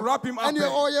 try to wrap him up.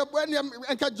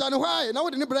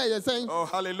 Oh,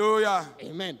 hallelujah.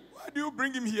 Amen. Why do you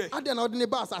bring him here? And then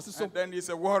he's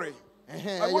a worry.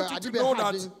 I want you to know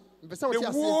that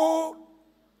the world...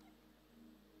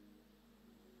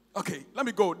 Okay, let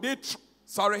me go.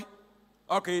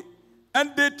 Okay.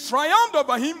 And they triumphed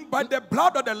over him by the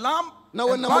blood of the Lamb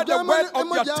and by the word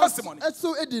of their testimony.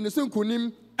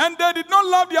 And they did not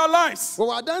love their lives,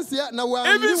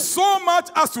 even so much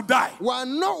as to die. Let's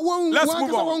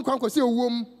move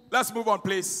on. Let's move on,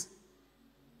 please.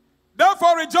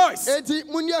 Therefore rejoice,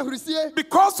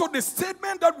 because of the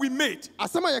statement that we made.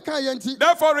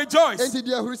 Therefore rejoice,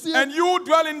 and you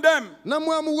dwell in them. But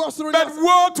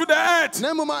woe to the earth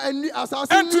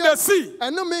and to the sea.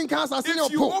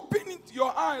 If you open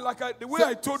your eye like the way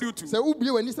I told you to,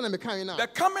 the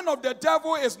coming of the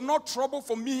devil is not trouble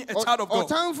for me, a child of God. If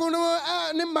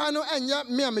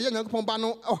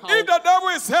the devil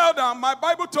is held down, my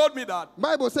Bible told me that.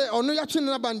 They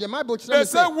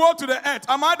say woe to the earth.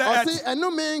 Am I the earth? And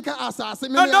not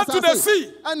to the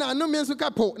sea.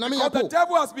 Because the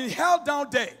devil has been held down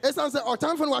there.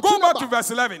 Go back to verse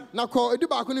 11.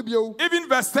 Even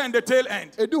verse 10, the tail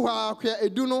end.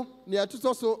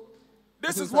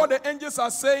 This is what the angels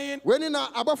are saying. Now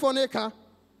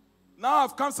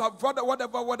I've come,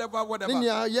 whatever. He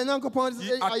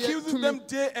accuses them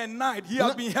day and night. He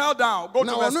has been held down. Go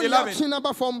to verse 11.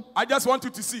 I just want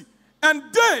you to see. And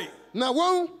they...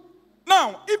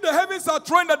 Now, if the heavens are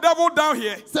throwing the devil down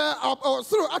here, what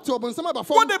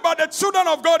about the children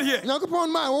of God here?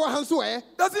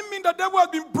 Doesn't mean the devil has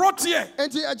been brought here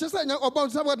because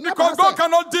God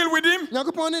cannot deal with him. No,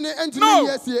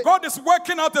 God is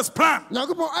working out his plan.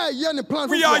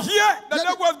 We are here, the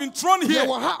devil has been thrown here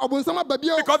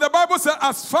because the Bible says,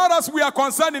 as far as we are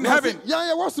concerned in heaven,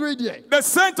 the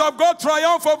saints of God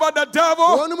triumph over the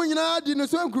devil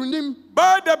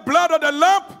by the blood of the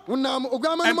Lamb and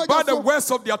by the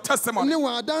words of their testimony.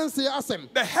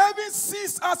 The heavens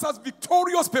sees us as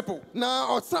victorious people. And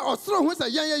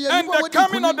the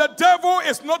coming of the devil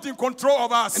is not in control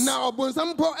of us. He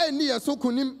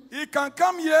can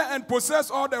come here and possess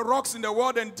all the rocks in the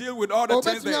world and deal with all the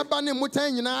things there. But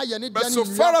so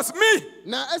far as me,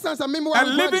 a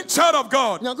living child of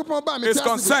God, is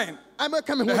concerned,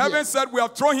 the heavens said we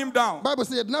have thrown him down. But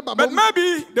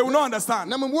maybe they will not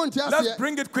understand. Let's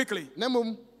bring it quickly.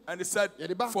 And he said,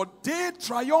 for they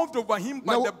triumphed over him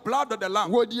by the blood of the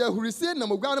Lamb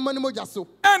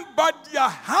and by their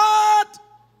hard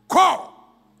core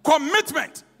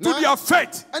commitment to their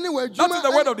faith. That is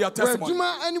the word of their testimony.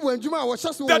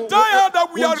 The diehard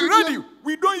that we are ready,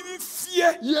 we don't even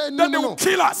fear that they will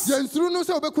kill us. We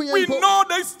know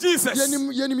this Jesus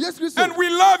and we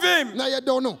love him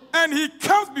and he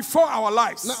comes before our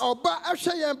lives. Those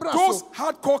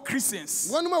hardcore Christians,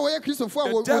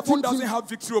 the devil doesn't have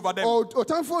victory over them.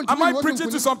 Am I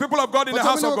preaching to some people of God in the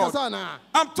house of God?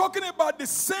 I'm talking about the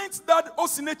saints that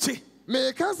Osineche.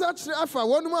 You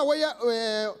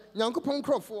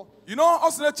know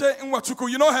Osineche,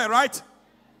 you know her, right?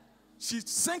 She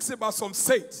sings about some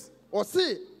saints. And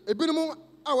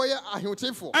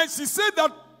she said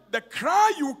that the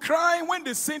cry you cry when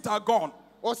the saints are gone,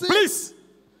 please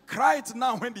cry it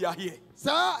now when they are here.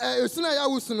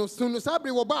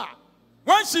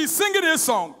 When she's singing this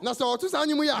song, you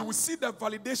will see the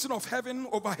validation of heaven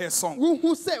over her song.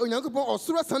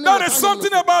 That is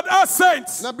something about us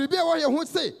saints. And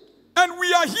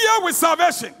we are here with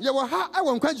salvation.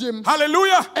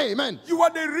 Hallelujah. Amen. You are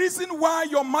the reason why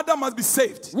your mother must be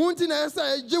saved. You are the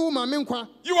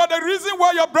reason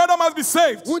why your brother must be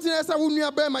saved. You are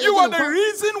the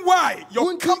reason why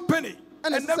your company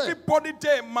and everybody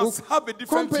there must have a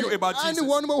different view about Jesus.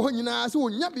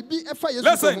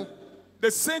 Listen. The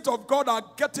saints of God are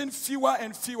getting fewer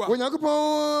and fewer. Many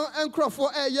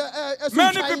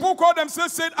people call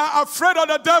themselves saints are afraid of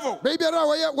the devil. They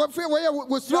are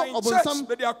in church,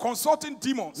 but they are consulting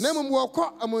demons. They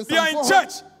are in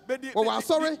church, but they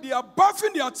are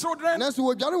bathing their children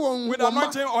with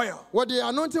anointing oil.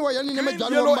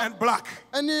 Green, yellow, and black.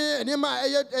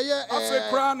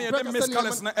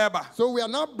 So we are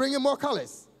not bringing more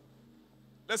colors.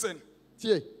 Listen.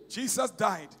 Jesus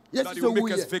died that he will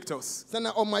make us victors. I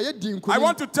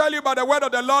want to tell you by the word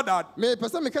of the Lord that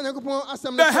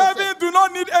the heavens do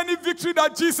not need any victory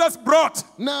that Jesus brought.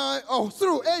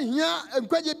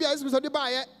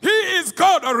 He is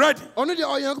God already.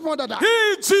 He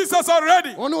is Jesus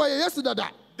already.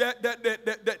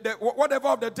 Whatever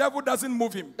of the devil doesn't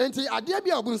move him. Jesus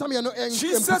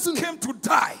came to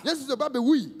die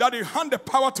that he hand the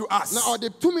power to us. I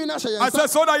said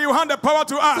so that you hand the power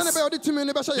to us.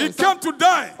 He came to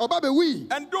die.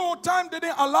 And though time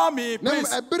didn't allow me, please,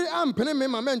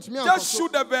 just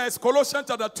shoot the verse, Colossians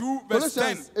chapter 2 verse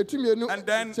 10. And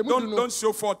then don't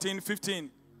show 14,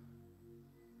 15.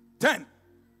 10.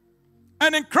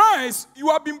 And in Christ you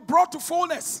have been brought to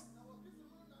fullness.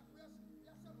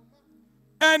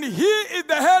 And he is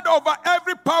the head over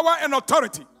every power and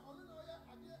authority.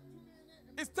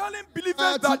 It's telling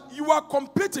believers that you are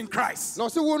complete in Christ.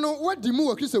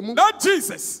 That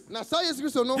Jesus, He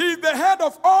is the head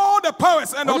of all the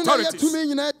powers and authorities.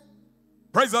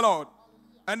 Praise the Lord.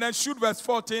 And then shoot verse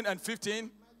 14 and 15.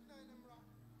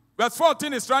 Verse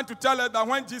 14 is trying to tell us that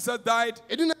when Jesus died,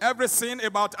 every sin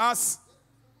about us,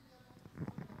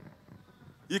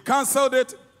 He cancelled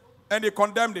it and He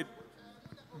condemned it.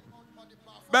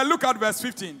 But look at verse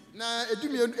 15.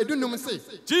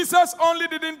 Jesus only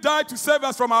didn't die to save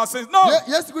us from our sins. No. That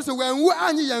is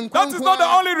not the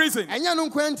only reason.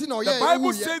 The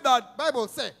Bible says that,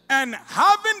 and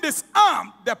having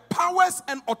disarmed the powers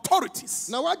and authorities,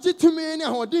 He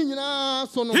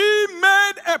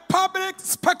made a public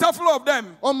spectacle of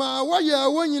them,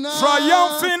 triumphing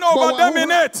over them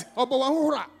in it.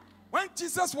 When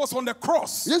Jesus was on the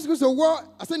cross, it was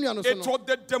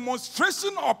the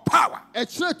demonstration of power that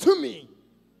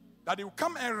He would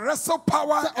come and wrestle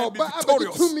power and be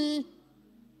victorious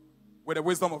with the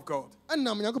wisdom of God.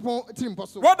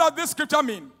 What does this scripture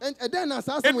mean?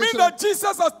 It means that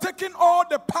Jesus has taken all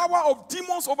the power of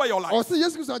demons over your life. And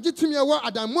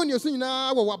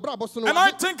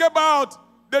I think about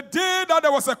the day that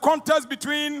there was a contest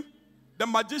between the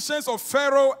magicians of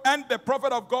Pharaoh and the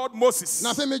prophet of God, Moses.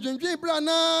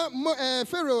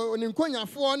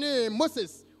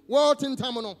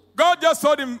 God just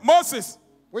told him, Moses,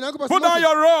 put down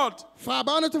your rod.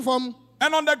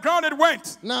 And on the ground it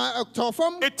went.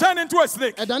 It turned into a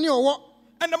snake. And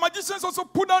the magicians also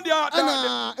put down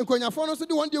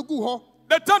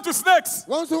they turned to snakes.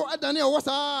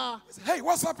 Hey,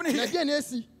 what's happening here?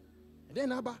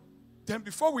 Then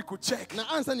before we could check,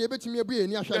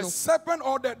 the serpent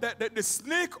or the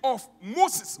snake of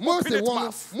Moses opened its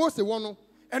mouth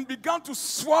and began to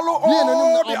swallow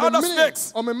all the other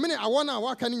snakes.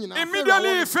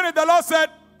 Immediately he finished, the Lord said,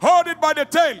 hold it by the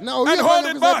tail and hold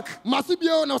it back.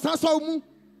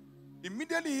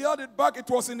 Immediately he held it back. It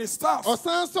was in his staff of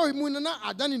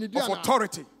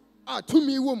authority.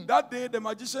 That day, the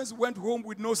magicians went home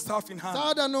with no staff in hand.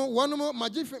 When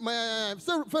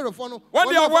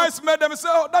their wives met them, they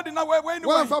said, oh, Daddy, now where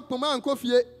anyway?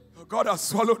 God has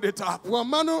swallowed it up. Oh,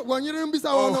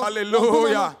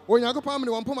 hallelujah.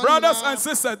 Brothers and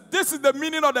sisters, this is the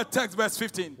meaning of the text, verse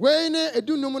 15.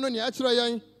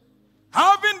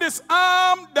 Having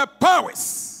disarmed the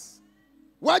powers,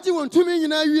 having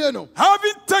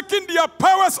taken their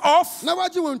powers off, having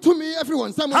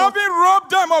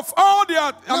robbed them of all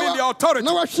their authority,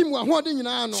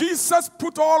 Jesus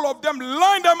put all of them,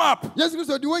 lined them up.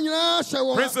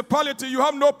 Principality, you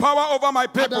have no power over my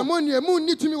people.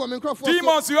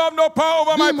 Demons, you have no power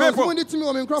over my people.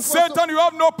 Satan, you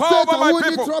have no power over my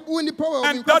people.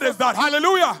 And that is that.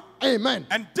 Hallelujah. Amen.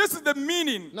 And this is the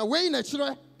meaning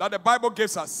that the Bible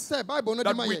gives us, that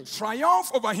we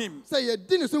triumph over him by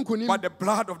the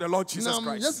blood of the Lord Jesus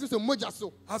Christ.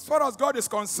 As far as God is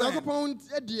concerned, you're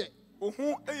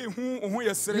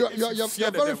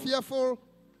very fearful.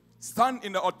 Stand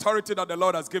in the authority that the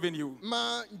Lord has given you.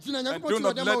 And do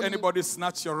not let anybody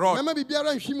snatch your rod. In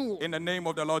the name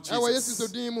of the Lord Jesus.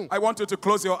 I want you to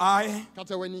close your eye.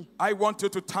 I want you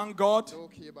to thank God.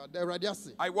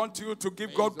 I want you to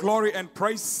give God glory and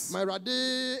praise. We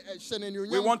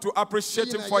want to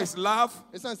appreciate Him for His love.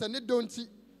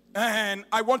 And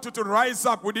I want you to rise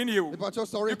up within you. You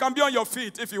can be on your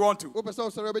feet if you want to.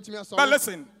 But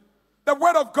listen. The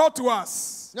word of God to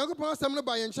us has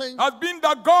been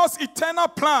that God's eternal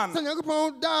plan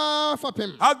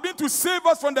has been to save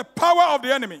us from the power of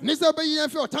the enemy.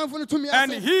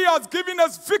 And He has given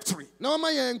us victory.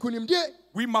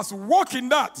 We must walk in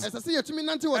that and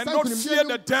not fear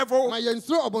the devil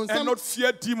and not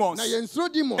fear demons.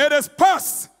 It is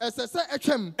past.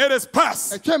 It is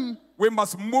past. We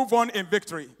must move on in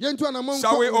victory.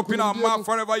 Shall we open our mouth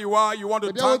wherever you are? You want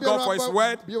to thank God for His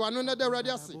word?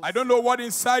 I don't know what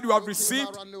inside you have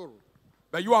received,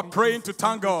 but you are praying to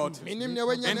thank God in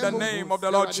the name of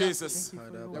the Lord Jesus.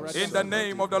 In the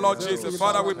name of the Lord Jesus.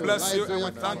 Father, we bless you and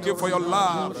we thank you for your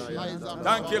love.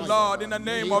 Thank you, Lord, in the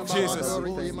name of Jesus.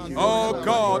 Oh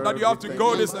God, that you have to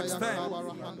go this extent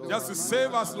just to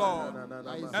save us, Lord,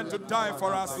 and to die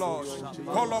for us, Lord. Thank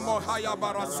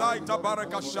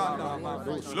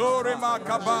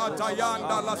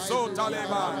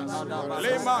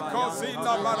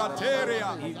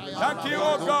you,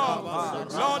 oh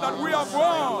God, Lord, that we have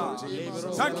won.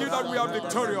 Thank you that we are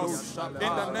victorious in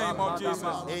the name of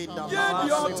Jesus. Yet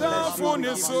your telephone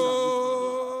is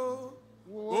so.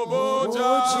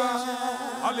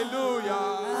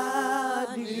 Hallelujah.